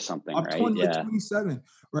 20 or something, Up right? 20, like Yeah. 27,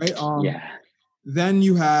 right? Yeah. Then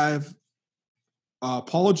you have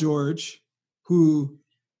Paul George, who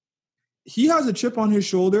he has a chip on his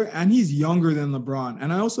shoulder and he's younger than LeBron.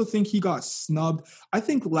 And I also think he got snubbed. I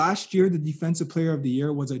think last year, the defensive player of the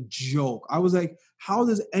year was a joke. I was like, how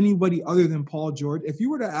does anybody other than Paul George, if you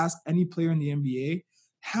were to ask any player in the NBA,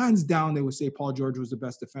 hands down, they would say Paul George was the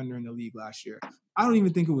best defender in the league last year. I don't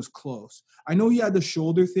even think it was close. I know he had the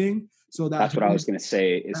shoulder thing. So that's what I was going to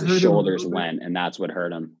say is his shoulders went, and that's what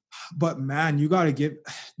hurt him. But man, you got to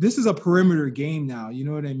this is a perimeter game now. You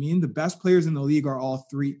know what I mean? The best players in the league are all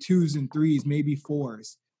 2s and 3s, maybe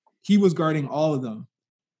 4s. He was guarding all of them.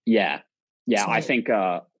 Yeah. Yeah. So, I think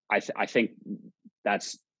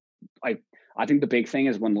that's, I think the big thing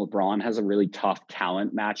is when LeBron has a really tough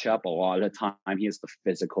talent matchup, a lot of the time he has the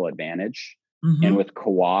physical advantage. Mm-hmm. And with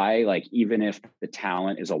Kawhi, like, even if the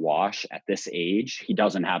talent is a wash at this age, he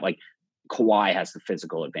doesn't have, like, Kawhi has the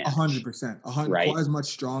physical advantage. 100%. Right? Kawhi is much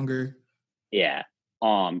stronger. Yeah.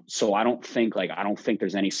 So I don't think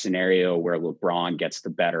there's any scenario where LeBron gets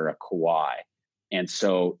the better of Kawhi. And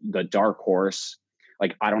so the dark horse,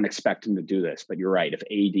 like, I don't expect him to do this, but you're right. If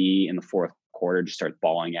AD in the fourth quarter just starts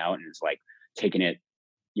balling out and is like taking it,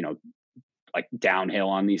 like downhill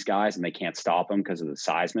on these guys and they can't stop him because of the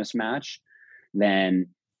size mismatch, then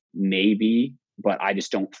maybe, but I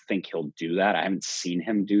just don't think he'll do that. I haven't seen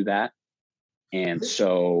him do that. And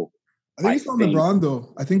so I think it's on LeBron,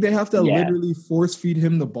 though. I think they have to literally force feed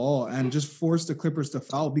him the ball and just force the Clippers to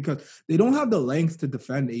foul because they don't have the length to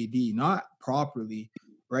defend AD, not properly,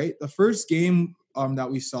 right? The first game that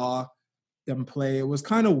we saw them play, it was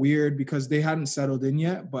kind of weird because they hadn't settled in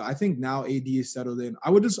yet, but I think now AD is settled in. I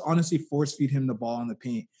would just honestly force feed him the ball in the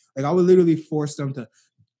paint. Like, I would literally force them to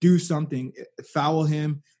do something, foul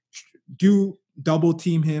him, do double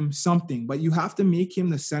team him, something, but you have to make him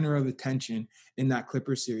the center of attention in that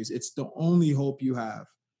Clippers series. It's the only hope you have.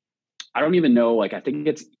 I don't even know. Like, I think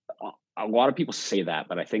it's a lot of people say that,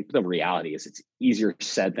 but I think the reality is it's easier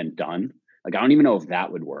said than done. Like, I don't even know if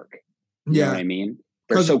that would work. You know what I mean?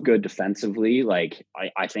 They're so good defensively. Like,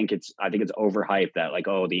 I think it's overhyped that, like,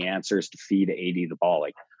 oh, the answer is to feed AD the ball.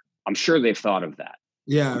 Like, I'm sure they've thought of that.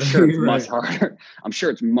 Yeah, I'm sure it's much harder. I'm sure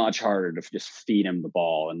it's much harder to just feed him the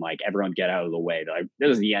ball and, like, everyone get out of the way. Like, this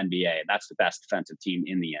is the NBA. That's the best defensive team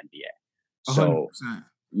in the NBA. So 100%.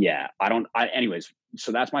 Yeah, anyways,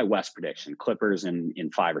 so that's my West prediction. Clippers in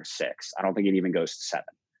 5 or 6. I don't think it even goes to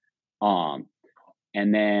 7.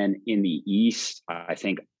 And then in the East, I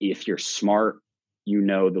think if you're smart,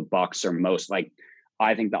 the Bucks are most, like,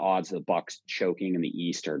 I think the odds of the Bucks choking in the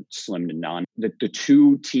East are slim to none. The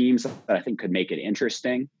 2 teams that I think could make it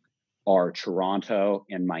interesting are Toronto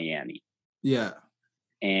and Miami. Yeah.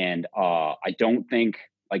 And I don't think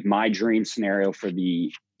like my dream scenario for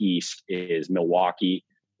the East is Milwaukee,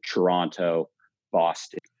 Toronto,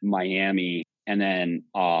 Boston, Miami, and then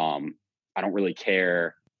I don't really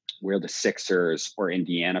care where the Sixers or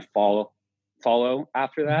Indiana follow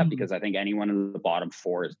after that, because I think anyone in the bottom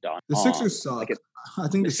four is done. The Sixers suck. I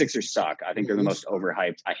think the Sixers suck. I think they're the most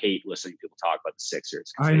overhyped. I hate listening to people talk about the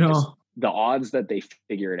Sixers. I know. The odds that they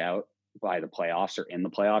figure it out by the playoffs or in the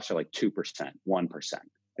playoffs are like 2%, 1%.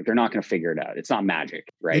 Like they're not going to figure it out. It's not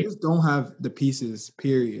magic, right? They just don't have the pieces,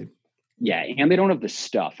 period. Yeah, and they don't have the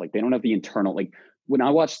stuff. Like they don't have the internal. Like when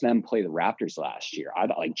I watched them play the Raptors last year, I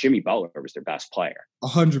thought like Jimmy Butler was their best player.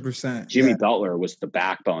 100%. Jimmy Butler was the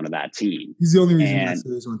backbone of that team. He's the only reason that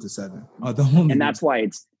series went to 7. And that's why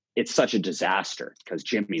it's such a disaster, because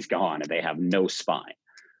Jimmy's gone and they have no spine.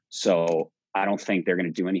 So I don't think they're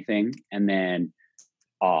going to do anything. And then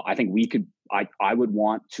I think I would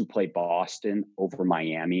want to play Boston over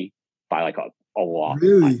Miami by like a lot.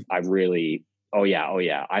 Really? I really, oh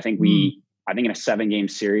yeah. I think I think in a 7-game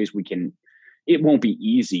series, it won't be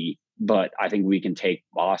easy, but I think we can take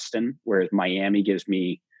Boston, whereas Miami gives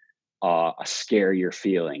me a scarier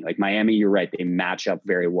feeling. Like Miami, you're right. They match up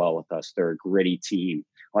very well with us. They're a gritty team.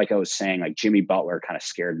 Like I was saying, like Jimmy Butler kind of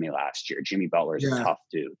scared me last year. Jimmy Butler is a tough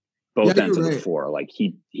dude. Both ends of the floor. Like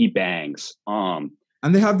he bangs.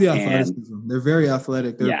 And they have the athleticism. They're very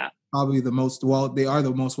athletic. They're probably they are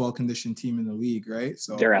the most well-conditioned team in the league, right?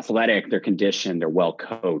 So they're athletic, they're conditioned, they're well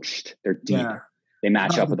coached, they're deep. Yeah. They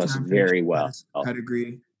match up with us very well.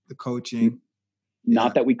 Pedigree, the coaching.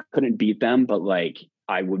 Not that we couldn't beat them, but like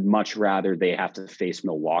I would much rather they have to face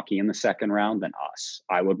Milwaukee in the second round than us.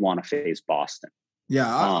 I would want to face Boston.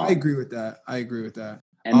 Yeah, I agree with that.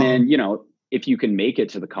 And then, if you can make it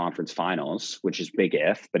to the conference finals, which is big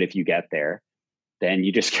if, but if you get there, then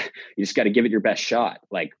you just got to give it your best shot.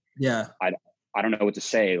 Like, I don't know what to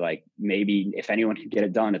say. Like maybe if anyone can get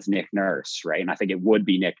it done, it's Nick Nurse, right? And I think it would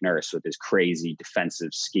be Nick Nurse with his crazy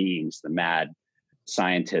defensive schemes, the mad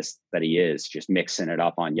scientist that he is, just mixing it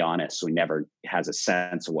up on Giannis so he never has a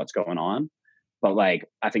sense of what's going on. But like,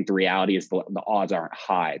 I think the reality is the odds aren't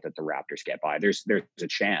high that the Raptors get by. There's a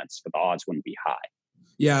chance, but the odds wouldn't be high.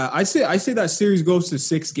 Yeah, I say that series goes to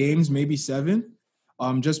 6 games, maybe 7,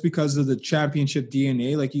 just because of the championship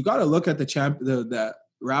DNA. Like you got to look at the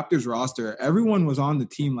Raptors roster. Everyone was on the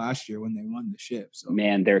team last year when they won the ship. So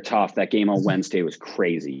man, they're tough. That game on Wednesday was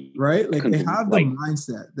crazy, right? Like they have the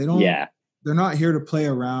mindset. They don't. Yeah, they're not here to play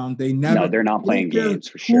around. They're not playing games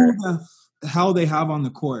for sure. How they have on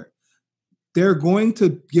the court. They're going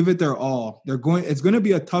to give it their all. It's going to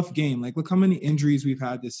be a tough game. Like look how many injuries we've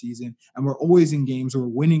had this season, and we're always in games. We're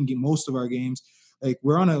winning most of our games. Like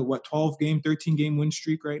we're on a 12-game, 13-game win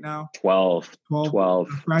streak right now. 12.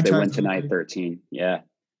 They win tonight. 13. Yeah.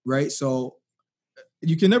 Right. So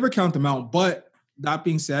you can never count them out. But that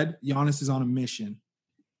being said, Giannis is on a mission.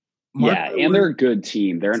 And they're a good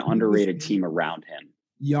team. They're an underrated team around him.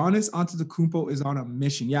 Giannis Antetokounmpo is on a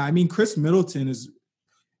mission. Yeah, I mean, Chris Middleton is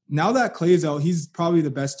 – now that Klay's out, he's probably the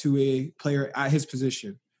best 2A player at his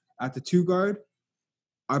position. At the 2 guard,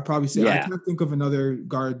 I'd probably say I can't think of another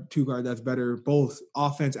 2 guard that's better, both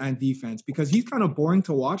offense and defense, because he's kind of boring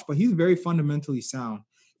to watch, but he's very fundamentally sound.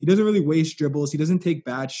 He doesn't really waste dribbles. He doesn't take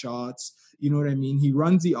bad shots. You know what I mean? He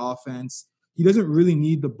runs the offense. He doesn't really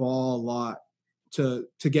need the ball a lot to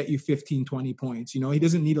get you 15, 20 points. He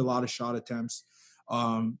doesn't need a lot of shot attempts.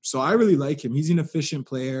 So I really like him. He's an efficient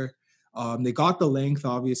player. They got the length,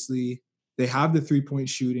 obviously. They have the 3-point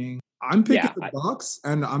shooting. I'm picking the Bucks,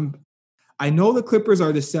 and I know the Clippers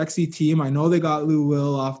are the sexy team. I know they got Lou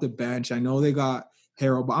Will off the bench. I know they got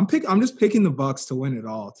Harold, but I'm just picking the Bucks to win it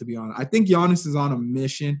all, to be honest. I think Giannis is on a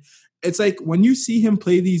mission. It's like when you see him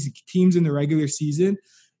play these teams in the regular season,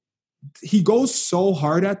 he goes so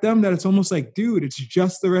hard at them that it's almost like, dude, it's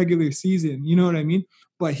just the regular season. You know what I mean?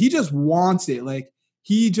 But he just wants it. Like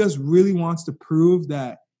he just really wants to prove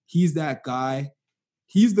that he's that guy.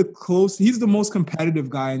 He's the most competitive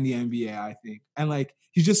guy in the NBA, I think. And like,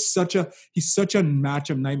 he's such a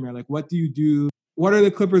matchup nightmare. Like, what do you do? What are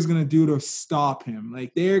the Clippers going to do to stop him?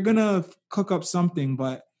 Like, they're going to cook up something.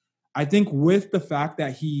 But I think with the fact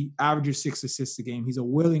that he averages 6 assists a game, he's a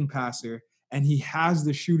willing passer, and he has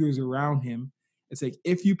the shooters around him. It's like,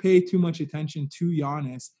 if you pay too much attention to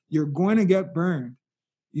Giannis, you're going to get burned.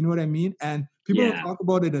 You know what I mean? And people don't talk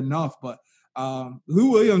about it enough, but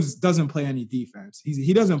Lou Williams doesn't play any defense.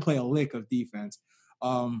 He doesn't play a lick of defense.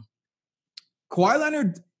 Kawhi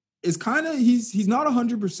Leonard is he's not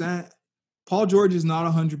 100%. Paul George is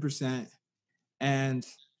not 100%. And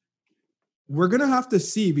we're going to have to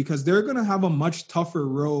see, because they're going to have a much tougher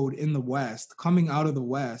road in the West, coming out of the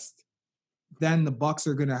West, than the Bucks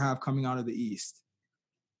are going to have coming out of the East.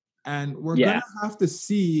 and we're Yeah. gonna have to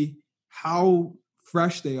see how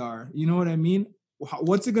fresh they are. You know what I mean?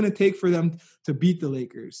 What's it gonna take for them to beat the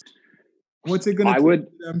Lakers? What's it gonna take for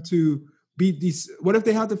them to beat these? What if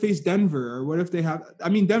they have to face Denver, or what if they have? I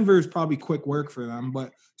mean, Denver is probably quick work for them,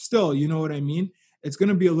 but still, you know what I mean? It's going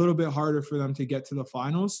to be a little bit harder for them to get to the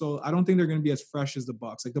finals. So I don't think they're going to be as fresh as the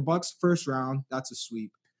Bucks. Like the Bucks first round, that's a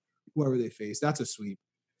sweep. Whoever they face, that's a sweep.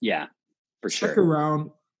 Yeah, for sure. Second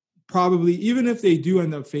round, probably, even if they do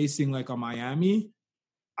end up facing like a Miami,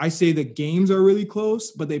 I say the games are really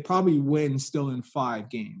close, but they probably win still in 5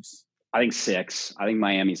 games. I think 6. I think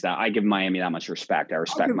Miami's that. I give Miami that much respect. I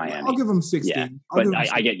respect Miami. I'll give them 6 games. But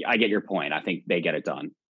I get your point. I think they get it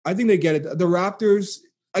done. I think they get it. The Raptors,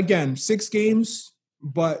 again, 6 games.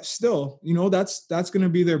 But still, you know, that's going to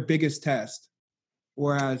be their biggest test.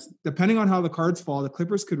 Whereas depending on how the cards fall, the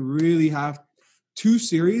Clippers could really have 2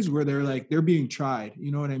 series where they're being tried.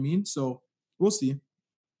 You know what I mean? So we'll see.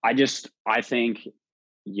 I think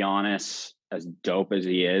Giannis, as dope as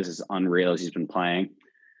he is, as unreal as he's been playing,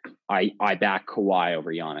 I back Kawhi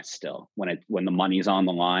over Giannis still when the money's on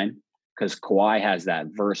the line. Because Kawhi has that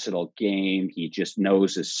versatile game. He just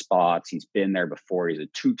knows his spots. He's been there before. He's a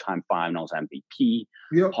 2-time finals MVP.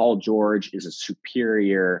 Yep. Paul George is a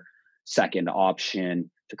superior second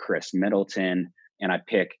option to Chris Middleton. And I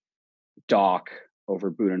pick Doc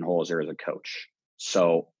over Budenholzer as a coach.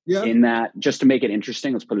 So in that, just to make it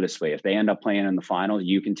interesting, let's put it this way. If they end up playing in the finals,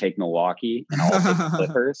 you can take Milwaukee and I'll take the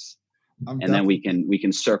Clippers. And then we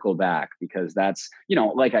can circle back, because that's, you know,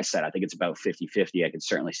 like I said, I think it's about 50-50. I can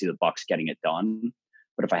certainly see the Bucks getting it done.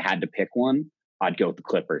 But if I had to pick one, I'd go with the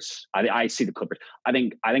Clippers. I see the Clippers. I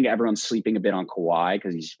think everyone's sleeping a bit on Kawhi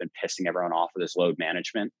because he's been pissing everyone off with his load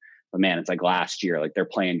management. But man, it's like last year, like they're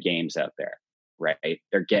playing games out there, right?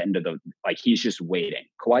 They're getting to he's just waiting.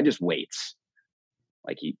 Kawhi just waits.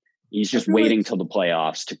 Like he's just waiting till the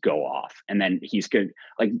playoffs to go off. And then he's good.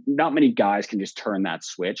 Like not many guys can just turn that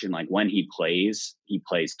switch. And like when he plays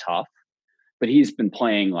tough, but he's been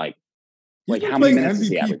playing how many minutes is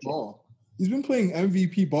he averaging? Ball. He's been playing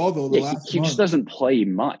MVP ball though. He just doesn't play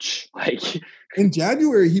much. Like in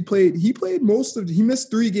January, he missed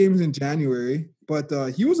 3 games in January, but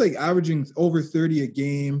he was like averaging over 30 a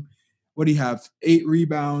game. What do you have? 8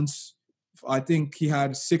 rebounds. I think he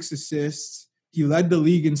had 6 assists. He led the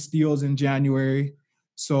league in steals in January.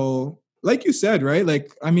 So, like you said, right?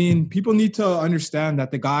 Like, I mean, people need to understand that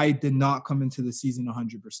the guy did not come into the season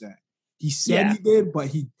 100%. He said he did, but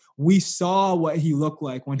we saw what he looked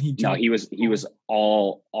like when he jumped. No, he was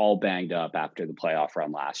all banged up after the playoff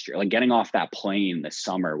run last year. Like getting off that plane this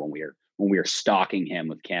summer when we were stalking him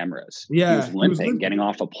with cameras. Yeah, he was limping getting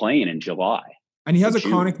off a plane in July. And he has a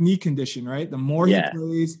chronic knee condition, right? The more he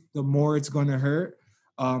plays, the more it's going to hurt.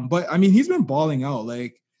 But I mean, he's been balling out.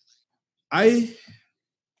 Like, Kawhi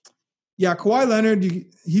Leonard,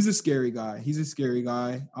 he's a scary guy.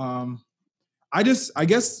 I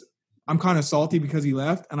guess I'm kind of salty because he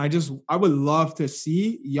left, and I would love to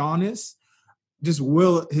see Giannis just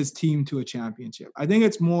will his team to a championship. I think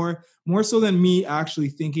it's more so than me actually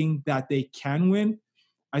thinking that they can win.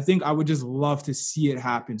 I think I would just love to see it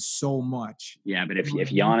happen so much. Yeah, but if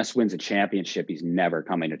Giannis wins a championship, he's never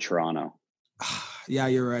coming to Toronto. Yeah,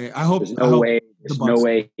 you're right. I hope there's no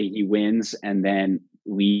way he wins and then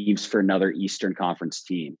leaves for another Eastern Conference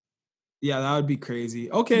team. Yeah, that would be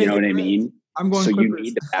crazy. Okay. You know what I mean? I'm going so Clippers. You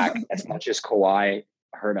need to back as much as Kawhi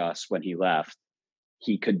hurt us when he left.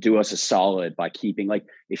 He could do us a solid by keeping, like,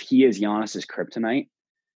 if he is Giannis's kryptonite,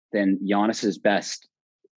 then Giannis's best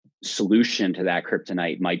solution to that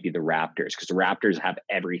kryptonite might be the Raptors, because the Raptors have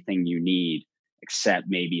everything you need except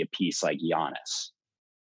maybe a piece like Giannis.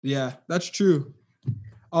 Yeah, that's true.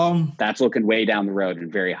 That's looking way down the road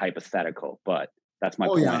and very hypothetical, but that's my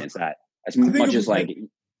point. Yeah. Is that as much as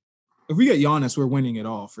if we get Giannis, we're winning it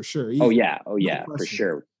all for sure. Oh yeah, for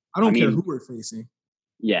sure. I don't care who we're facing.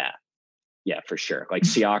 Yeah, for sure. Like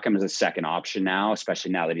Siakam is a second option now,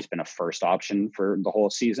 especially now that he's been a first option for the whole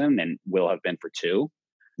season and will have been for 2.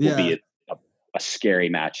 Will be a scary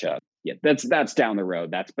matchup. Yeah, that's down the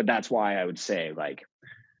road. That's why I would say, like,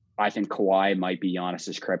 I think Kawhi might be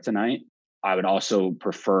Giannis's kryptonite. I would also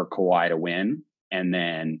prefer Kawhi to win, and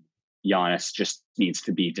then Giannis just needs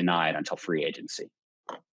to be denied until free agency.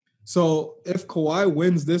 So if Kawhi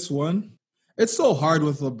wins this one, it's so hard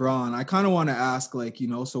with LeBron. I kind of want to ask, like, you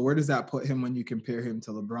know, so where does that put him when you compare him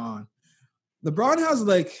to LeBron? LeBron has,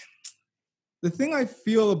 like, the thing I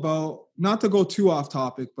feel about, not to go too off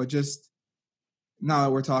topic, but just now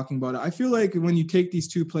that we're talking about it, I feel like when you take these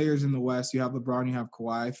 2 players in the West, you have LeBron, you have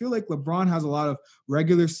Kawhi. I feel like LeBron has a lot of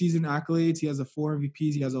regular season accolades. He has 4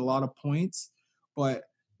 MVPs. He has a lot of points. But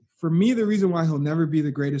for me, the reason why he'll never be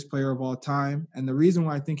the greatest player of all time, and the reason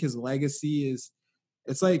why I think his legacy is,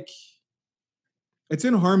 it's like, it's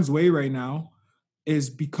in harm's way right now, is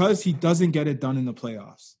because he doesn't get it done in the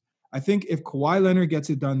playoffs. I think if Kawhi Leonard gets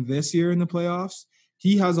it done this year in the playoffs,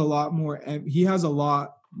 he has a lot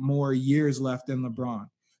more years left than LeBron.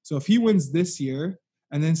 So if he wins this year,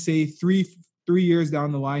 and then say three years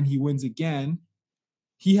down the line he wins again,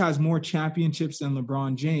 he has more championships than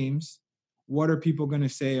LeBron James. What are people going to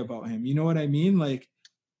say about him? You know what I mean? Like,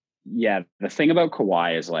 yeah, the thing about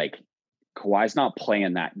Kawhi is like, Kawhi's not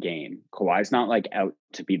playing that game. Kawhi's not like out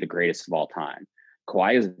to be the greatest of all time.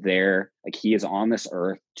 Kawhi is there, like he is on this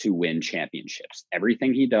earth to win championships.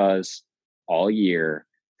 Everything he does all year,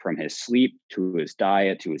 from his sleep to his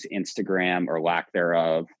diet to his Instagram or lack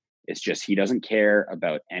thereof, it's just he doesn't care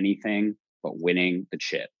about anything but winning the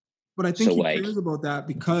chip. But I think he cares about that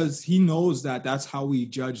because he knows that that's how we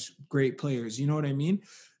judge great players. You know what I mean?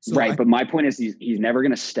 So right. But my point is he's never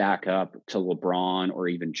going to stack up to LeBron or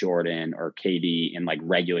even Jordan or KD in like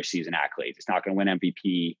regular season accolades. He's not going to win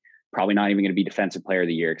MVP, probably not even going to be defensive player of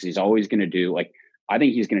the year because he's always going to do like, I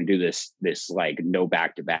think he's going to do this like no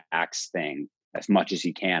back-to-backs thing as much as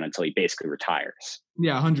he can until he basically retires.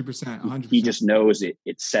 Yeah, 100%. He just knows it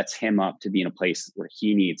sets him up to be in a place where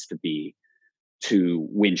he needs to be to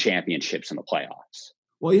win championships in the playoffs.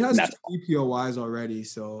 Well, he has DPOYs already,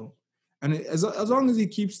 so and as long as he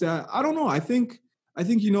keeps that, I don't know. I think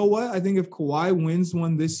you know what? I think if Kawhi wins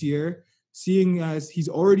one this year, seeing as he's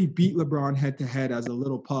already beat LeBron head to head as a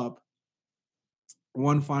little pup,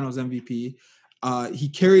 won Finals MVP, he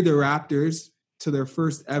carried the Raptors to their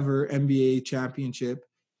first ever NBA championship.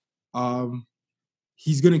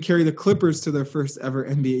 He's going to carry the Clippers to their first ever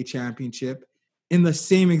NBA championship in the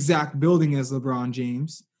same exact building as LeBron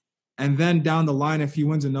James. And then down the line, if he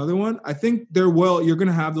wins another one, I think you're going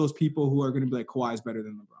to have those people who are going to be like, Kawhi is better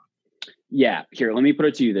than LeBron. Yeah. Here, let me put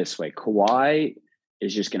it to you this way. Kawhi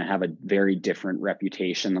is just going to have a very different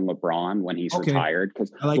reputation than LeBron when he's retired.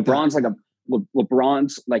 Because LeBron's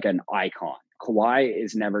like an icon. Kawhi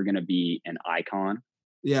is never going to be an icon.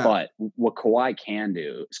 Yeah. But what Kawhi can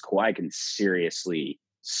do is Kawhi can seriously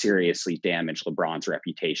damage LeBron's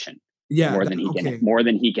reputation. Yeah. More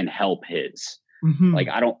than he can help his. Mm-hmm. Like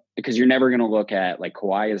because you're never going to look at like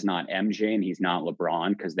Kawhi is not MJ and he's not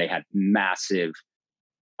LeBron because they had massive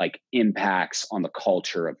like impacts on the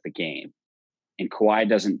culture of the game. And Kawhi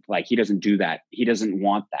doesn't do that. He doesn't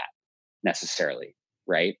want that necessarily.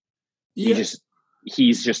 Right. Yeah.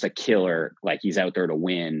 He's just a killer. Like he's out there to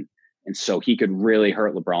win. And so he could really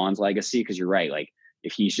hurt LeBron's legacy. Because you're right. Like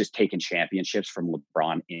if he's just taking championships from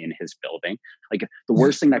LeBron in his building, like the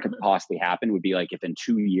worst thing that could possibly happen would be like if in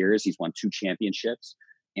 2 years he's won 2 championships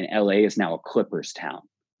and LA is now a Clippers town.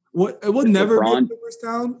 It will never be a Clippers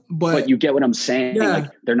town, but you get what I'm saying. Yeah.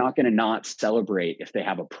 Like they're not going to not celebrate if they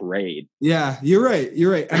have a parade. Yeah, you're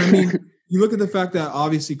right. And I mean, you look at the fact that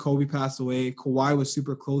obviously Kobe passed away. Kawhi was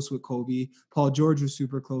super close with Kobe. Paul George was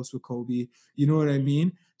super close with Kobe. You know what I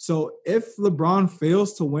mean? So if LeBron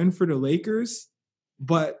fails to win for the Lakers,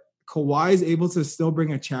 but Kawhi is able to still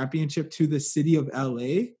bring a championship to the city of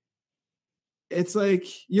LA, it's like,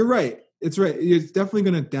 you're right. It's right. It's definitely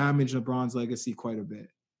going to damage LeBron's legacy quite a bit.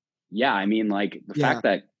 Yeah. I mean, like the fact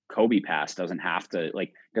that Kobe passed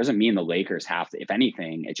doesn't mean the Lakers have to. If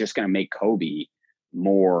anything, it's just going to make Kobe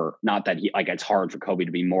more, not that it's hard for Kobe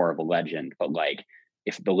to be more of a legend, but like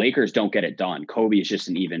if the Lakers don't get it done, Kobe is just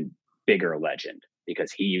an even bigger legend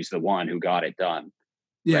because he's the one who got it done.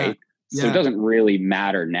 Yeah. Right? So it doesn't really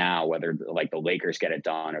matter now whether like the Lakers get it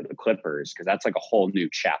done or the Clippers, because that's like a whole new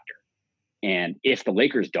chapter. And if the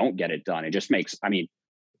Lakers don't get it done, it just makes, I mean,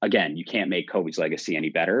 again, you can't make Kobe's legacy any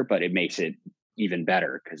better, but it makes it even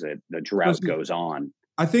better because the drought goes on.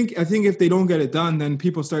 I think if they don't get it done, then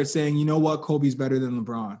people start saying, you know what, Kobe's better than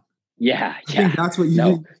LeBron. Yeah. I think that's what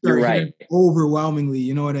you're right. Overwhelmingly,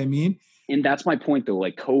 you know what I mean? And that's my point though.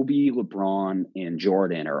 Like Kobe, LeBron, and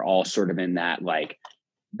Jordan are all sort of in that like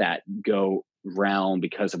that go realm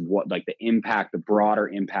because of what like the broader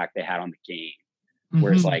impact they had on the game. Mm-hmm.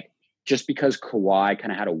 Whereas like just because Kawhi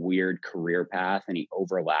kind of had a weird career path and he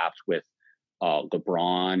overlapped with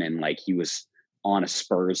LeBron and like he was on a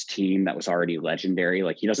Spurs team that was already legendary,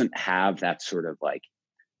 like he doesn't have that sort of like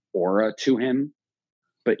aura to him,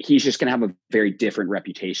 but he's just going to have a very different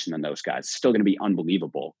reputation than those guys. It's still going to be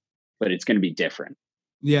unbelievable, but it's going to be different.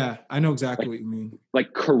 Yeah, I know exactly what you mean.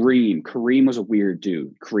 Like Kareem was a weird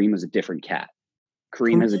dude. Kareem was a different cat.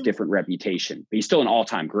 Kareem has a different reputation, but he's still an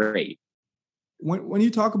all-time great. When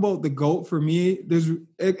you talk about the GOAT, for me,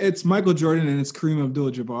 it's Michael Jordan and it's Kareem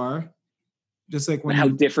Abdul-Jabbar. Just like How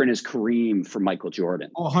different is Kareem from Michael Jordan?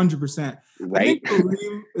 100%. Right? I think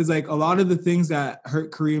Kareem is like a lot of the things that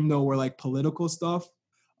hurt Kareem though were like political stuff.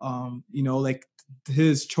 Like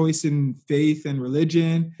his choice in faith and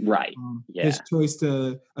religion. Right. His choice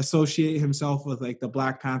to associate himself with like the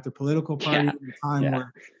Black Panther political party at the time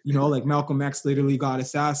where, like Malcolm X literally got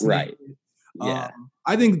assassinated. Right. Yeah.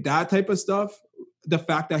 I think that type of stuff, the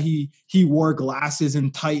fact that he wore glasses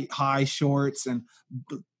and tight high shorts and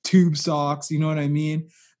tube socks, you know what I mean?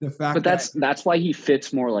 The fact that's why he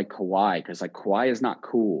fits more like Kawhi, because like Kawhi is not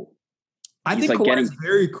cool. I think Kawhi is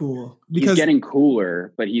very cool because he's getting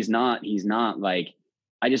cooler, but he's not like,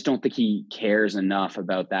 I just don't think he cares enough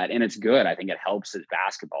about that. And it's good. I think it helps his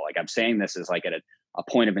basketball. Like I'm saying this is like a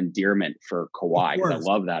point of endearment for Kawhi, because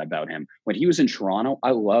I love that about him. When he was in Toronto, I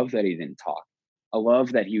love that he didn't talk. I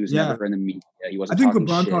love that he was never in the media. He wasn't. I think talking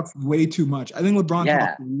LeBron shit. talks way too much. I think LeBron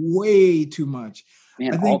talks way too much.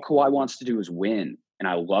 Man, all Kawhi wants to do is win, and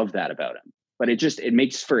I love that about him. But it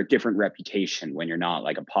makes for a different reputation when you're not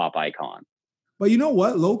like a pop icon. But you know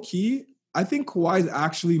what? Low key, I think Kawhi is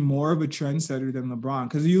actually more of a trendsetter than LeBron.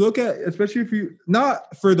 Because you look at, especially if you,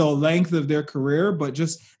 not for the length of their career, but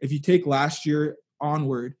just if you take last year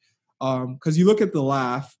onward, because you look at the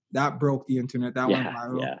laugh, that broke the internet, that went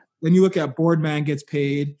viral. Yeah. Then you look at Boardman Gets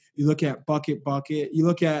Paid, you look at Bucket, you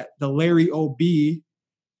look at the Larry O.B.,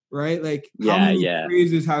 right? Like how many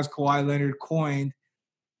phrases has Kawhi Leonard coined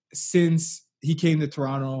since he came to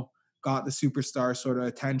Toronto, got the superstar sort of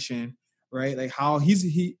attention, right? Like how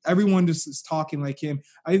everyone just is talking like him.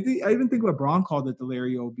 I even think LeBron called it the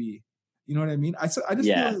Larry O.B. You know what I mean? I just feel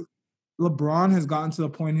like LeBron has gotten to the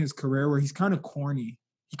point in his career where he's kind of corny.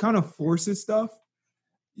 He kind of forces stuff.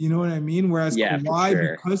 You know what I mean? Whereas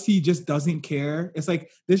Kawhi, because he just doesn't care, it's like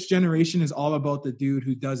this generation is all about the dude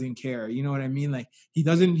who doesn't care. You know what I mean? Like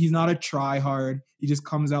he's not a try hard. He just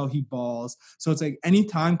comes out, he balls. So it's like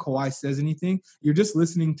anytime Kawhi says anything, you're just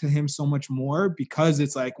listening to him so much more because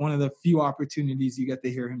it's like one of the few opportunities you get to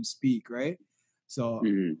hear him speak, right? So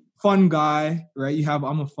fun guy, right?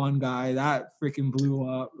 I'm a fun guy. That freaking blew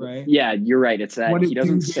up, right? Yeah, you're right. It's that he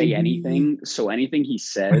doesn't say anything. So anything he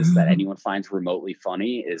says that anyone finds remotely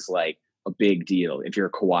funny is like a big deal if you're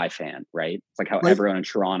a Kawhi fan, right? It's like how everyone in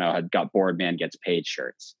Toronto had got Boardman Gets Paid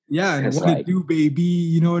shirts. Yeah, and what it do, baby?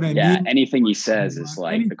 You know what I mean? Yeah, anything he says is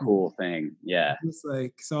like the cool thing. Yeah. It's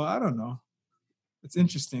like, so I don't know. It's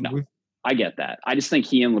interesting. No. I get that. I just think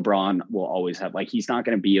he and LeBron will always have, like, he's not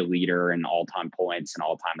going to be a leader in all-time points and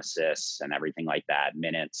all-time assists and everything like that,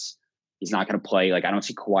 minutes. He's not going to play. Like, I don't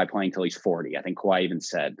see Kawhi playing until he's 40. I think Kawhi even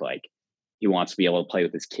said, like, he wants to be able to play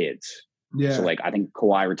with his kids. Yeah. So, like, I think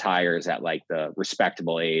Kawhi retires at, like, the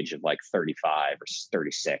respectable age of, like, 35 or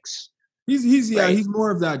 36. He's more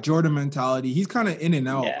of that Jordan mentality. He's kind of in and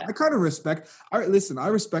out. Yeah. I kind of respect. I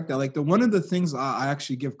respect that. Like one of the things I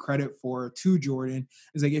actually give credit for to Jordan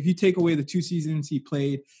is like if you take away the 2 seasons he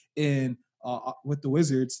played in with the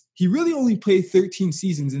Wizards, he really only played 13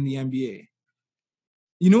 seasons in the NBA.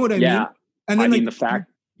 You know what I mean? And then the fact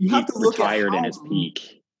you have to look retired in his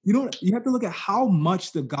peak. You have to look at how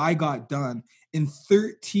much the guy got done in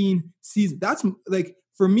 13 seasons. That's like.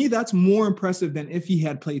 For me, that's more impressive than if he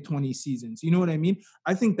had played 20 seasons. You know what I mean?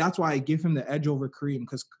 I think that's why I give him the edge over Kareem,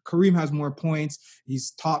 because Kareem has more points.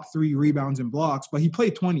 He's top 3 rebounds and blocks, but he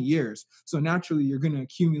played 20 years. So naturally, you're going to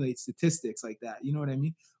accumulate statistics like that. You know what I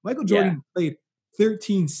mean? Michael Jordan played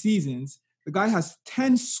 13 seasons. The guy has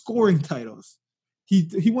 10 scoring titles.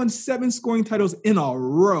 He won 7 scoring titles in a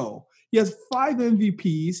row. He has 5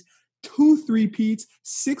 MVPs, 2 three-peats,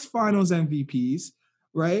 6 finals MVPs,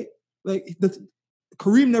 right? Like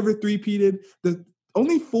Kareem never three-peated. The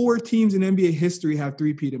only 4 teams in NBA history have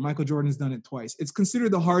three-peated. Michael Jordan's done it twice. It's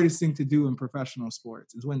considered the hardest thing to do in professional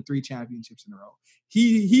sports is win 3 championships in a row.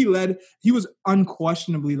 He was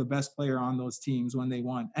unquestionably the best player on those teams when they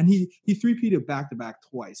won. And he three-peated back-to-back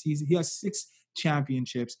twice. He has 6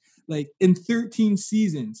 championships, like in 13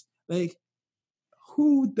 seasons. Like,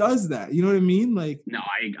 who does that? You know what I mean? Like, no,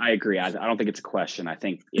 I agree. I don't think it's a question. I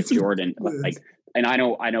think if Jordan, like, and I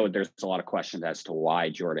know there's a lot of questions as to why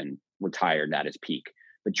Jordan retired at his peak,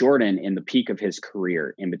 but Jordan in the peak of his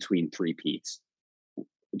career in between three-peats,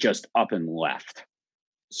 just up and left.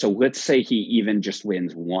 So let's say he even just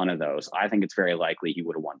wins one of those. I think it's very likely he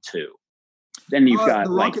would have won 2. Then you've got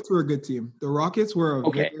the Rockets were a good team. The Rockets were a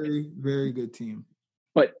very, very good team.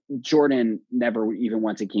 But Jordan never even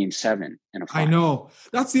went to Game 7 in a final. I know.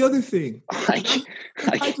 That's the other thing. I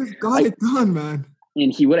just got it done, man.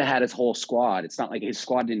 And he would have had his whole squad. It's not like his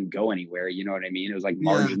squad didn't go anywhere. You know what I mean? It was like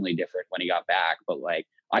marginally different when he got back. But like,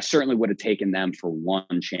 I certainly would have taken them for 1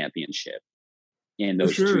 championship in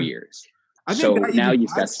those 2 years. So now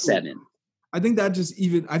you've got 7. I think that just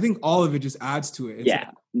even I think all of it just adds to it. It's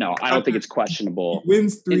Yeah. No, I don't think it's questionable. He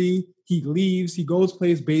wins 3, he leaves, he goes,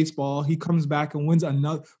 plays baseball, he comes back and wins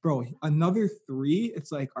another 3.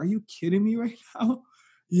 It's like, are you kidding me right now?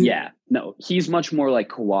 Yeah. No, he's much more like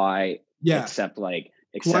Kawhi, Yeah. except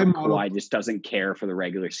Kawhi just doesn't care for the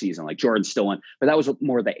regular season. Like Jordan still won, but that was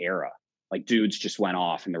more the era. Like dudes just went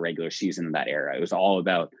off in the regular season in that era. It was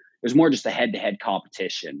more just a head-to-head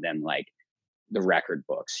competition than like the record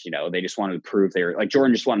books. They just wanted to prove they were like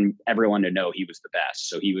Jordan just wanted everyone to know he was the best.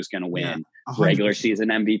 So he was going to win regular season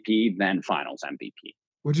MVP, then finals MVP.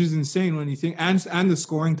 Which is insane when you think, and the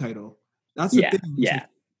scoring title. That's the thing. Yeah. Like,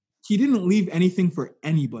 he didn't leave anything for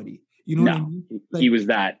anybody. You know what I mean? Like, he was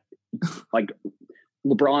that, like,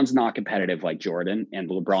 LeBron's not competitive like Jordan, and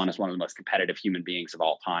LeBron is one of the most competitive human beings of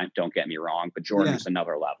all time. Don't get me wrong, but Jordan is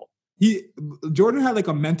another level. Jordan had like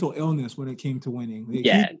a mental illness when it came to winning.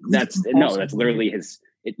 Like, that's literally his.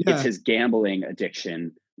 It's his gambling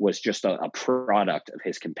addiction was just a product of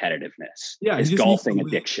his competitiveness. Yeah, his golfing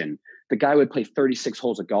addiction. The guy would play 36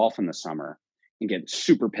 holes of golf in the summer and get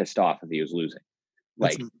super pissed off if he was losing.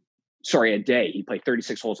 A day. He played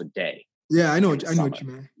 36 holes a day. Yeah, I know what you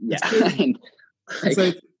mean. Yeah.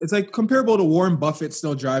 It's like comparable to Warren Buffett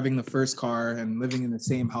still driving the first car and living in the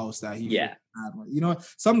same house that he had.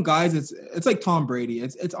 Some guys it's like Tom Brady.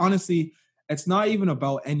 It's honestly, it's not even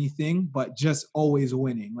about anything but just always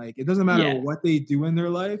winning. Like it doesn't matter what they do in their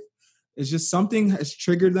life. It's just something has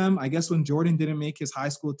triggered them. I guess when Jordan didn't make his high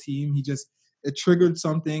school team, it triggered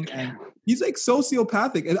something, and he's like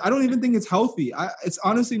sociopathic. I don't even think it's healthy. It's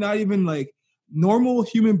honestly not even like normal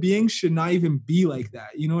human beings should not even be like that.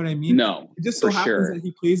 You know what I mean? No, it just so happens that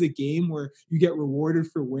he plays a game where you get rewarded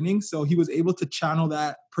for winning. So he was able to channel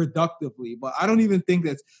that productively. But I don't even think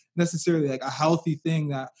that's necessarily like a healthy thing,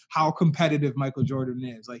 that how competitive Michael Jordan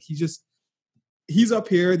is. Like he's up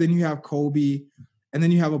here. Then you have Kobe, and then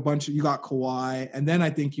you have you got Kawhi, and then I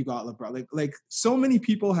think you got LeBron. Like so many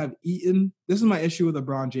people have eaten. This is my issue with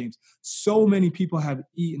LeBron James. So many people have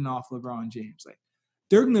eaten off LeBron James. Like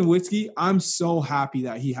Dirk Nowitzki, I'm so happy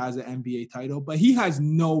that he has an NBA title, but he has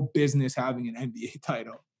no business having an NBA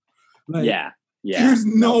title. Like, there's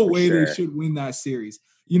no way they should win that series.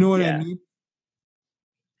 You know what I mean?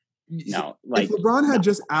 No, if LeBron had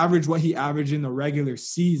just averaged what he averaged in the regular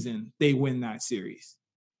season, they win that series.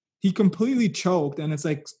 He completely choked, and it's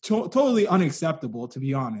like totally unacceptable, to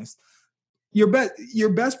be honest. Your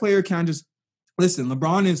best player can't just listen.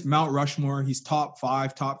 LeBron is Mount Rushmore. He's top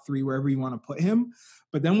 5, top 3, wherever you want to put him.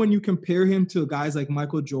 But then when you compare him to guys like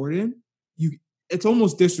Michael Jordan, it's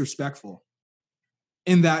almost disrespectful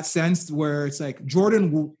in that sense, where it's like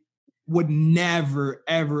Jordan would never,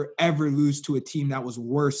 ever, ever lose to a team that was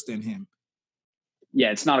worse than him.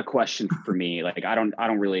 Yeah, it's not a question for me. Like I don't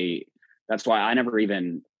really. That's why I never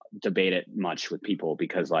even debate it much with people,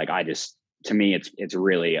 because like to me it's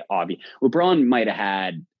really obvious. LeBron might have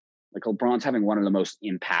had LeBron's having one of the most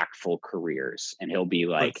impactful careers, and he'll be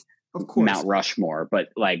like. Of course. Mount Rushmore, but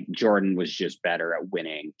like Jordan was just better at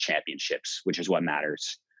winning championships, which is what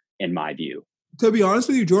matters in my view. To be honest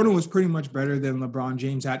with you, Jordan was pretty much better than LeBron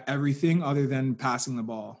James at everything other than passing the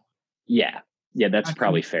ball. Yeah, that's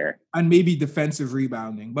probably fair. And maybe defensive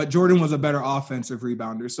rebounding, but Jordan was a better offensive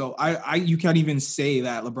rebounder. So you can't even say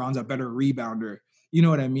that LeBron's a better rebounder. You know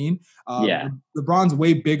what I mean? LeBron's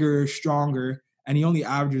way bigger, stronger, and he only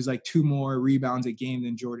averages like 2 more rebounds a game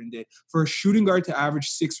than Jordan did. For a shooting guard to average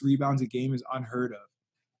 6 rebounds a game is unheard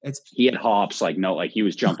of. He had hops like he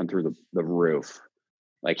was jumping through the roof.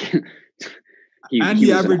 Like he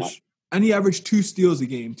averaged 2 steals a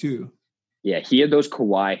game too. Yeah, he had those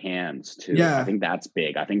Kawhi hands too. Yeah. I think that's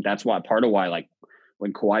big. I think that's part of why like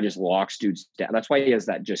when Kawhi just locks dudes down, that's why he has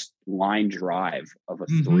that just line drive of a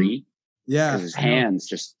 3. Yeah. Because his hands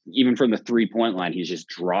just, even from the 3-point line, he's just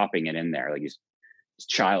dropping it in there. Like it's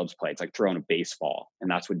child's play. It's like throwing a baseball. And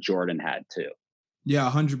that's what Jordan had too. Yeah,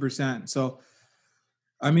 100%. So,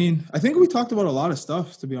 I mean, I think we talked about a lot of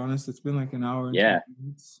stuff, to be honest. It's been like an hour. And 20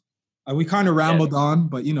 minutes. We kind of rambled on,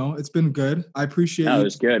 but it's been good. I appreciate it. It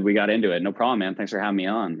was good. We got into it. No problem, man. Thanks for having me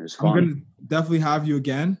on. It was fun. I'm going to definitely have you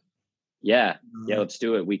again. Yeah, let's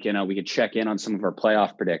do it. We can check in on some of our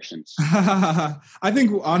playoff predictions. I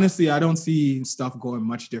think honestly, I don't see stuff going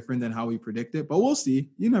much different than how we predicted, but we'll see.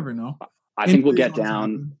 You never know. I think we'll get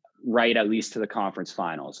down right at least to the conference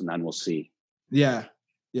finals, and then we'll see. Yeah,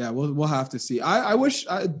 we'll have to see. I wish.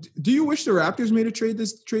 Do you wish the Raptors made a trade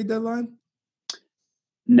deadline?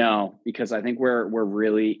 No, because I think we're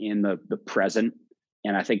really in the present,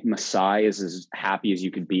 and I think Masai is as happy as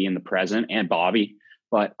you could be in the present, and Bobby.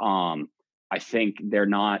 But I think they're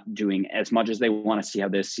not doing as much as they want to see how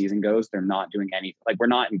this season goes. They're not doing anything. Like, we're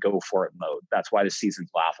not in go for it mode. That's why the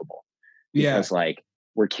season's laughable. Because like,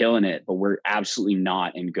 we're killing it, but we're absolutely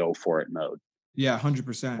not in go for it mode. Yeah,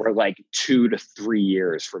 100%. We're like 2 to 3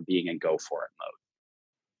 years from being in go for it mode.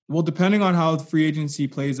 Well, depending on how free agency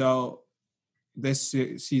plays out this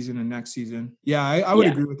season and next season. Yeah, I would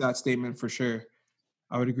agree with that statement for sure.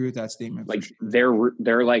 I would agree with that statement. Like, for sure.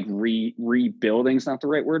 they're like rebuilding is not the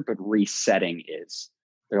right word, but resetting is.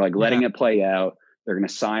 They're like letting it play out. They're going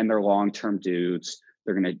to sign their long-term dudes.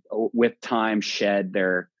 They're going to, with time, shed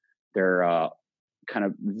their kind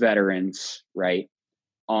of veterans, right?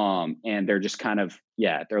 And they're just kind of,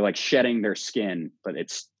 they're like shedding their skin, but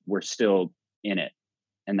we're still in it.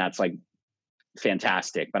 And that's like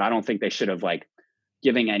fantastic. But I don't think they should have, like,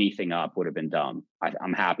 giving anything up would have been dumb.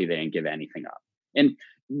 I'm happy they didn't give anything up. And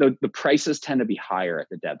the prices tend to be higher at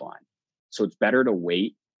the deadline. So it's better to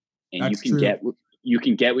wait, and you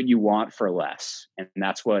can get what you want for less. And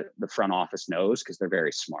that's what the front office knows, because they're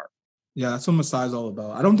very smart. Yeah, that's what Masai's all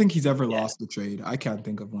about. I don't think he's ever lost a trade. I can't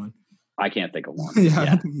think of one. I can't think of one. I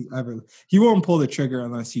don't think he won't pull the trigger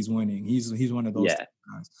unless he's winning. He's one of those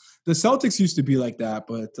guys. The Celtics used to be like that,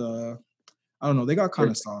 but I don't know. They got kind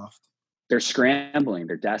of soft. They're scrambling.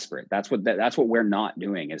 They're desperate. That's what we're not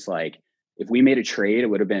doing. Is like, if we made a trade, it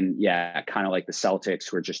would have been kind of like the Celtics,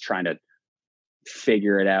 who are just trying to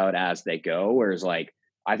figure it out as they go. Whereas, like,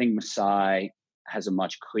 I think Masai has a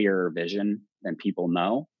much clearer vision than people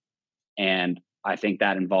know, and I think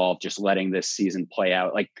that involved just letting this season play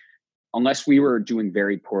out. Like, unless we were doing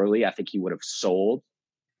very poorly, I think he would have sold.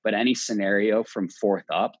 But any scenario from fourth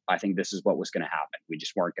up, I think this is what was going to happen. We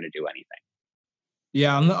just weren't going to do anything.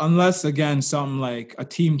 Yeah, unless, again, something like a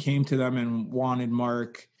team came to them and wanted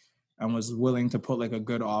Mark and was willing to put like a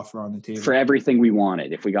good offer on the table. For everything we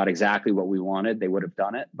wanted. If we got exactly what we wanted, they would have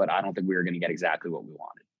done it. But I don't think we were going to get exactly what we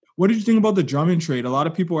wanted. What did you think about the Drummond trade? A lot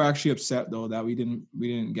of people were actually upset, though, that we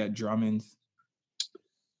didn't get Drummond.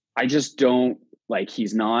 I just don't, like,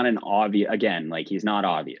 he's not an obvious, again, like, he's not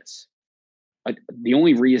obvious. The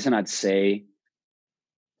only reason I'd say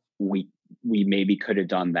we maybe could have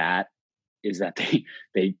done that is that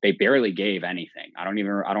they barely gave anything. I don't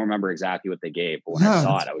remember exactly what they gave, but when I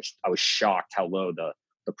saw it, I was shocked how low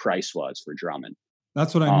the price was for Drummond.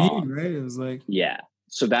 That's what I mean, right? It was like,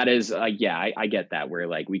 so that is I get that, where,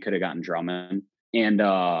 like, we could have gotten Drummond, and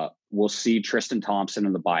we'll see. Tristan Thompson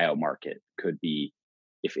in the buyout market could be,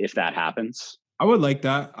 if that happens. I would like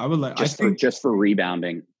that. Just for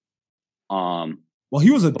rebounding. Well, he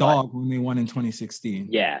was a dog when they won in 2016.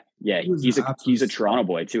 Yeah. He's a Toronto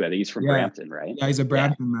boy too. I think he's from Brampton, right? Yeah, he's a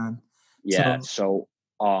Brampton man. Yeah. So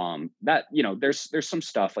that, there's some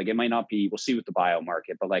stuff, like, it might not be. We'll see with the buyout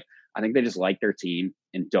market, but, like, I think they just like their team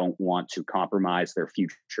and don't want to compromise their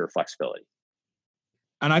future flexibility.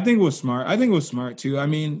 And I think it was smart too. I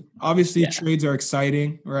mean, obviously trades are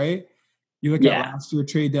exciting, right? You look at last year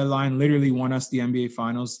trade deadline, literally won us the NBA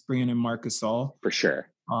Finals, bringing in Marc Gasol. For sure.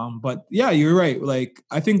 But yeah, you're right. Like,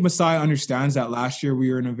 I think Masai understands that last year we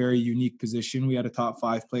were in a very unique position. We had a top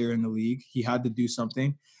 5 player in the league. He had to do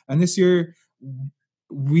something. And this year,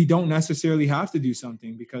 we don't necessarily have to do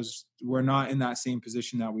something because we're not in that same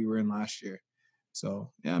position that we were in last year.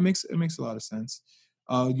 So yeah, it makes a lot of sense.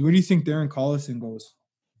 Where do you think Darren Collison goes?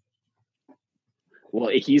 Well,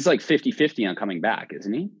 he's like 50-50 on coming back,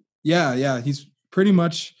 isn't he? Yeah. He's pretty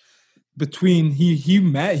much between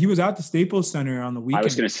he was at the Staples Center on the weekend. I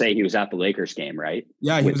was going to say he was at the Lakers game, right?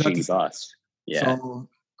 Yeah, he was at the bus. Yeah. So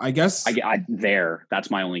I guess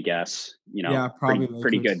that's my only guess. Probably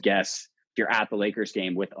pretty good guess. If you're at the Lakers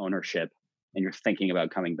game with ownership and you're thinking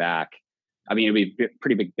about coming back, I mean, it'd be a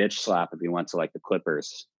pretty big bitch slap if he went to, like, the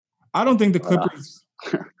Clippers. I don't think the Clippers.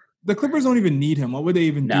 The Clippers don't even need him. What would they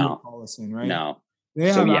even do with Collison, right? No.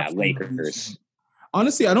 Lakers.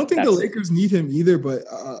 Honestly, I don't think the Lakers need him either. But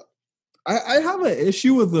I have an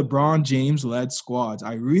issue with LeBron James-led squads.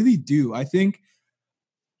 I really do. I think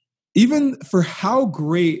even for how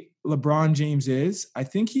great LeBron James is, I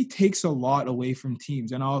think he takes a lot away from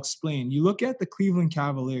teams. And I'll explain. You look at the Cleveland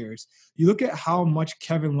Cavaliers. You look at how much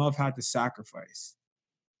Kevin Love had to sacrifice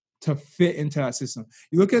to fit into that system.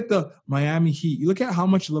 You look at the Miami Heat. You look at how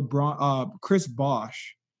much Chris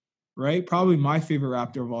Bosh, right? Probably my favorite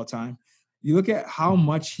Raptor of all time. You look at how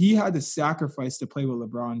much he had to sacrifice to play with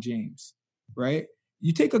LeBron James, right?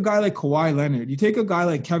 You take a guy like Kawhi Leonard. You take a guy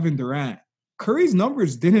like Kevin Durant. Curry's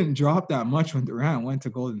numbers didn't drop that much when Durant went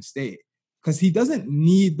to Golden State because he doesn't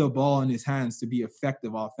need the ball in his hands to be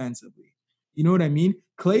effective offensively. You know what I mean?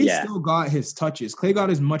 Clay still got his touches. Clay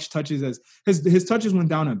got as much touches as his touches went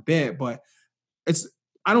down a bit, but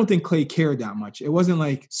I don't think Clay cared that much. It wasn't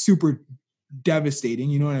like super devastating.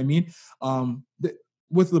 You know what I mean?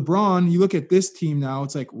 With LeBron, you look at this team now,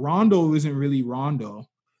 it's like Rondo isn't really Rondo.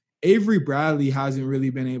 Avery Bradley hasn't really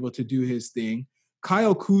been able to do his thing.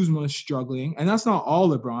 Kyle Kuzma is struggling, and that's not all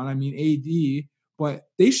LeBron. I mean, AD, but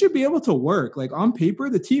they should be able to work. Like on paper,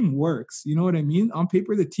 the team works. You know what I mean? On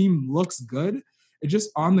paper, the team looks good. It's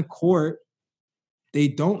just on the court, they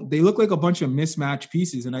don't. They look like a bunch of mismatched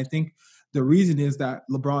pieces, and I think the reason is that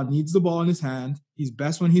LeBron needs the ball in his hand. He's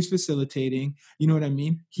best when he's facilitating. You know what I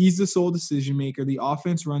mean? He's the sole decision maker. The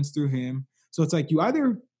offense runs through him. So it's like you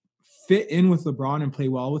either fit in with LeBron and play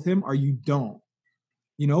well with him or you don't.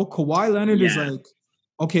 You know, Kawhi Leonard is like,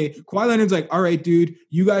 okay, Kawhi Leonard's like, all right, dude,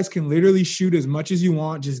 you guys can literally shoot as much as you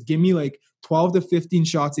want. Just give me like 12 to 15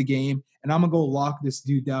 shots a game, and I'm going to go lock this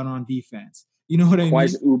dude down on defense. You know what I mean?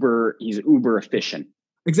 He's uber efficient.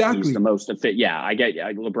 Exactly. He's the most efficient. Yeah, I get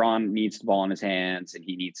LeBron needs the ball in his hands and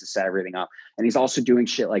he needs to set everything up. And he's also doing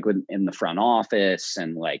shit like in the front office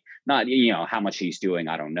and like not, how much he's doing,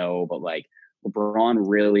 I don't know. But like LeBron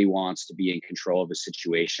really wants to be in control of the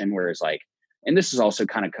situation. Whereas like, and this is also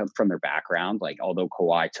kind of come from their background. Like, although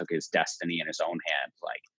Kawhi took his destiny in his own hands,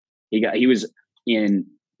 like he was in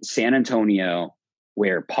San Antonio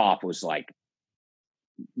where Pop was like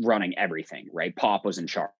running everything, right? Pop was in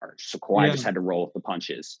charge. So Kawhi just had to roll with the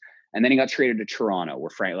punches. And then he got traded to Toronto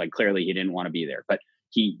where Frank, like clearly he didn't want to be there, but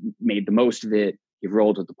he made the most of it. He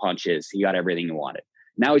rolled with the punches. He got everything he wanted.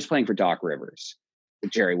 Now he's playing for Doc Rivers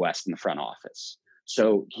with Jerry West in the front office.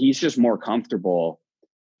 So he's just more comfortable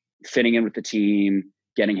fitting in with the team,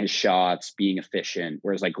 getting his shots, being efficient.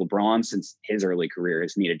 Whereas like LeBron, since his early career,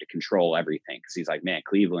 has needed to control everything because he's like, man,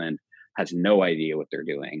 Cleveland has no idea what they're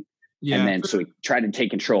doing. Yeah. And then so he tried to take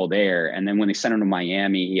control there. And then when they sent him to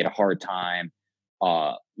Miami, he had a hard time,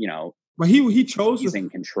 But he chose he's in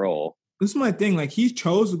control. This is my thing. Like he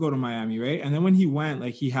chose to go to Miami, right? And then when he went,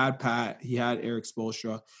 like he had Pat, he had Eric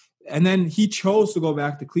Spoelstra, and then he chose to go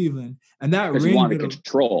back to Cleveland. And that he wanted to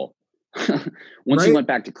control. Once he went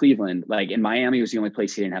back to Cleveland, like in Miami was the only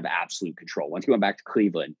place he didn't have absolute control. Once he went back to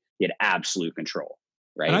Cleveland, he had absolute control,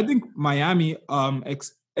 right? And I think Miami,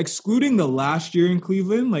 excluding the last year in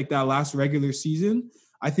Cleveland, like that last regular season,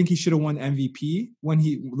 I think he should have won MVP when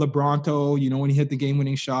when he hit the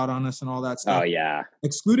game-winning shot on us and all that stuff. Oh, yeah.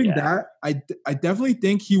 Excluding that, I definitely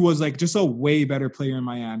think he was like just a way better player in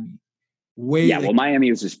Miami. Miami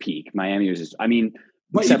was his peak.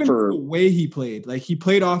 But except for the way he played, like he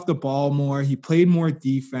played off the ball more, he played more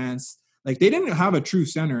defense. Like they didn't have a true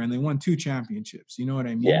center and they won 2 championships. You know what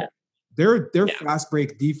I mean? Yeah. Their fast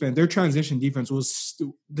break defense, their transition defense was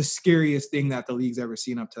the scariest thing that the league's ever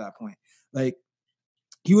seen up to that point. Like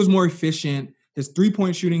he was more efficient. His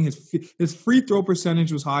 3-point shooting, his free throw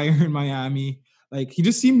percentage was higher in Miami. Like he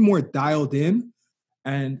just seemed more dialed in.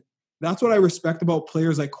 And that's what I respect about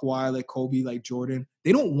players like Kawhi, like Kobe, like Jordan.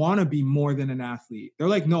 They don't want to be more than an athlete. They're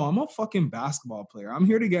like, no, I'm a fucking basketball player. I'm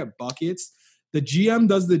here to get buckets. The GM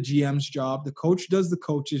does the GM's job. The coach does the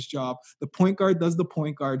coach's job. The point guard does the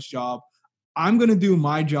point guard's job. I'm going to do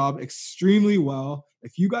my job extremely well.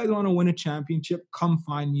 If you guys want to win a championship, come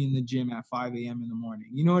find me in the gym at 5 a.m. in the morning.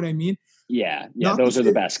 You know what I mean? Yeah. Those are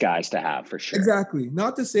the best guys to have for sure. Exactly.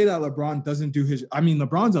 Not to say that LeBron doesn't do his –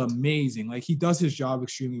 LeBron's amazing. Like, he does his job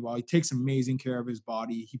extremely well. He takes amazing care of his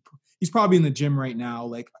body. He's probably in the gym right now.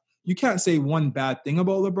 Like, you can't say one bad thing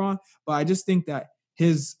about LeBron, but I just think that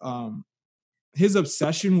his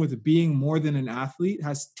obsession with being more than an athlete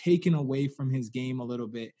has taken away from his game a little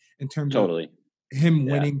bit in terms of him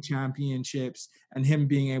winning championships and him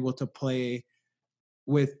being able to play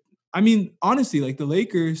with, honestly, like the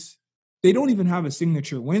Lakers, they don't even have a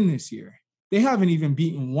signature win this year. They haven't even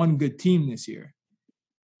beaten one good team this year.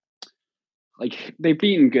 Like they've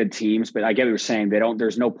beaten good teams, but I get what you're saying.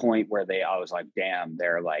 There's no point where I was like, damn,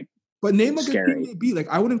 they're like, but name a good team they beat. Like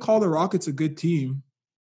I wouldn't call the Rockets a good team.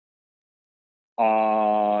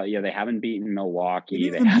 They haven't beaten Milwaukee.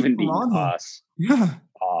 They haven't beaten us. Yeah.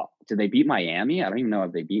 Did they beat Miami? I don't even know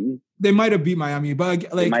if they beaten. They might have beat Miami, but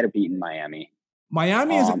like they might have beaten Miami.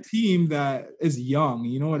 Miami is a team that is young.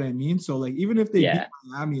 You know what I mean? So like, even if they beat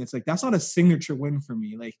Miami, it's like that's not a signature win for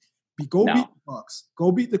me. Like, beat the Bucks,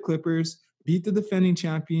 go beat the Clippers, beat the defending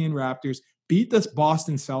champion Raptors, beat the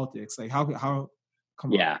Boston Celtics. Like, how? Come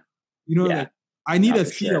on. Yeah. You know, like I need to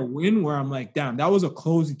see a win where I'm like, damn, that was a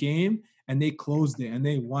close game. And they closed it and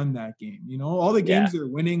they won that game. You know, all the games they're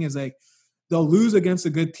winning is like they'll lose against a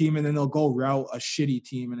good team and then they'll go rout a shitty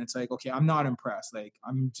team. And it's like, okay, I'm not impressed. Like,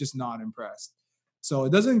 I'm just not impressed. So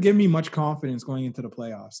it doesn't give me much confidence going into the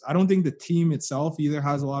playoffs. I don't think the team itself either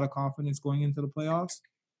has a lot of confidence going into the playoffs.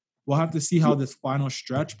 We'll have to see how this final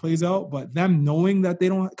stretch plays out. But them knowing that they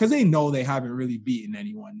don't – because they know they haven't really beaten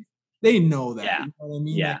anyone They know that. Yeah. You know what I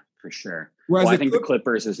mean? Yeah, Like, for sure. whereas Well, I think the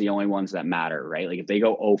Clippers is the only ones that matter, right? Like if they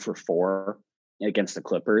go 0 for 4 against the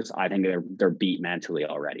Clippers, I think they're beat mentally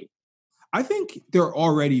already. I think they're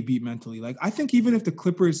already beat mentally. Like, I think even if the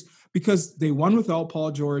Clippers, because they won without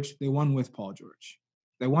Paul George, they won with Paul George.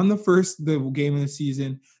 They won the game of the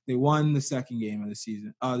season. They won the second game of the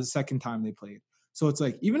season, the second time they played. So it's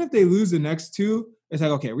like, even if they lose the next two, it's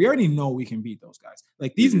like, okay, we already know we can beat those guys.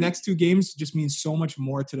 Like, these next two games just mean so much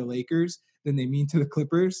more to the Lakers than they mean to the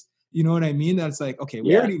Clippers. You know what I mean? That's like, okay,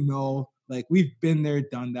 we already know, like, we've been there,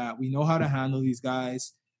 done that. We know how to handle these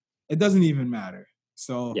guys. It doesn't even matter.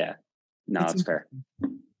 So yeah. No, it's fair.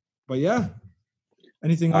 But yeah.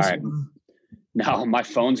 Anything All else? right. No, my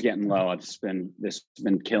phone's getting low. This has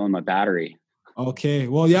been killing my battery. Okay.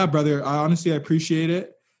 Well, yeah, brother. I appreciate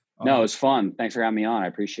it. No, it was fun. Thanks for having me on. I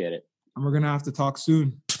appreciate it. And we're going to have to talk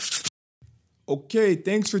soon. Okay,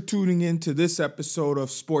 thanks for tuning in to this episode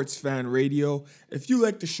of Sports Fan Radio. If you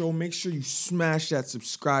like the show, make sure you smash that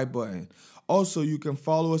subscribe button. Also, you can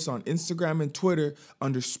follow us on Instagram and Twitter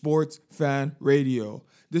under Sports Fan Radio.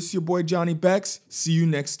 This is your boy Johnny Bex. See you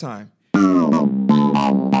next time.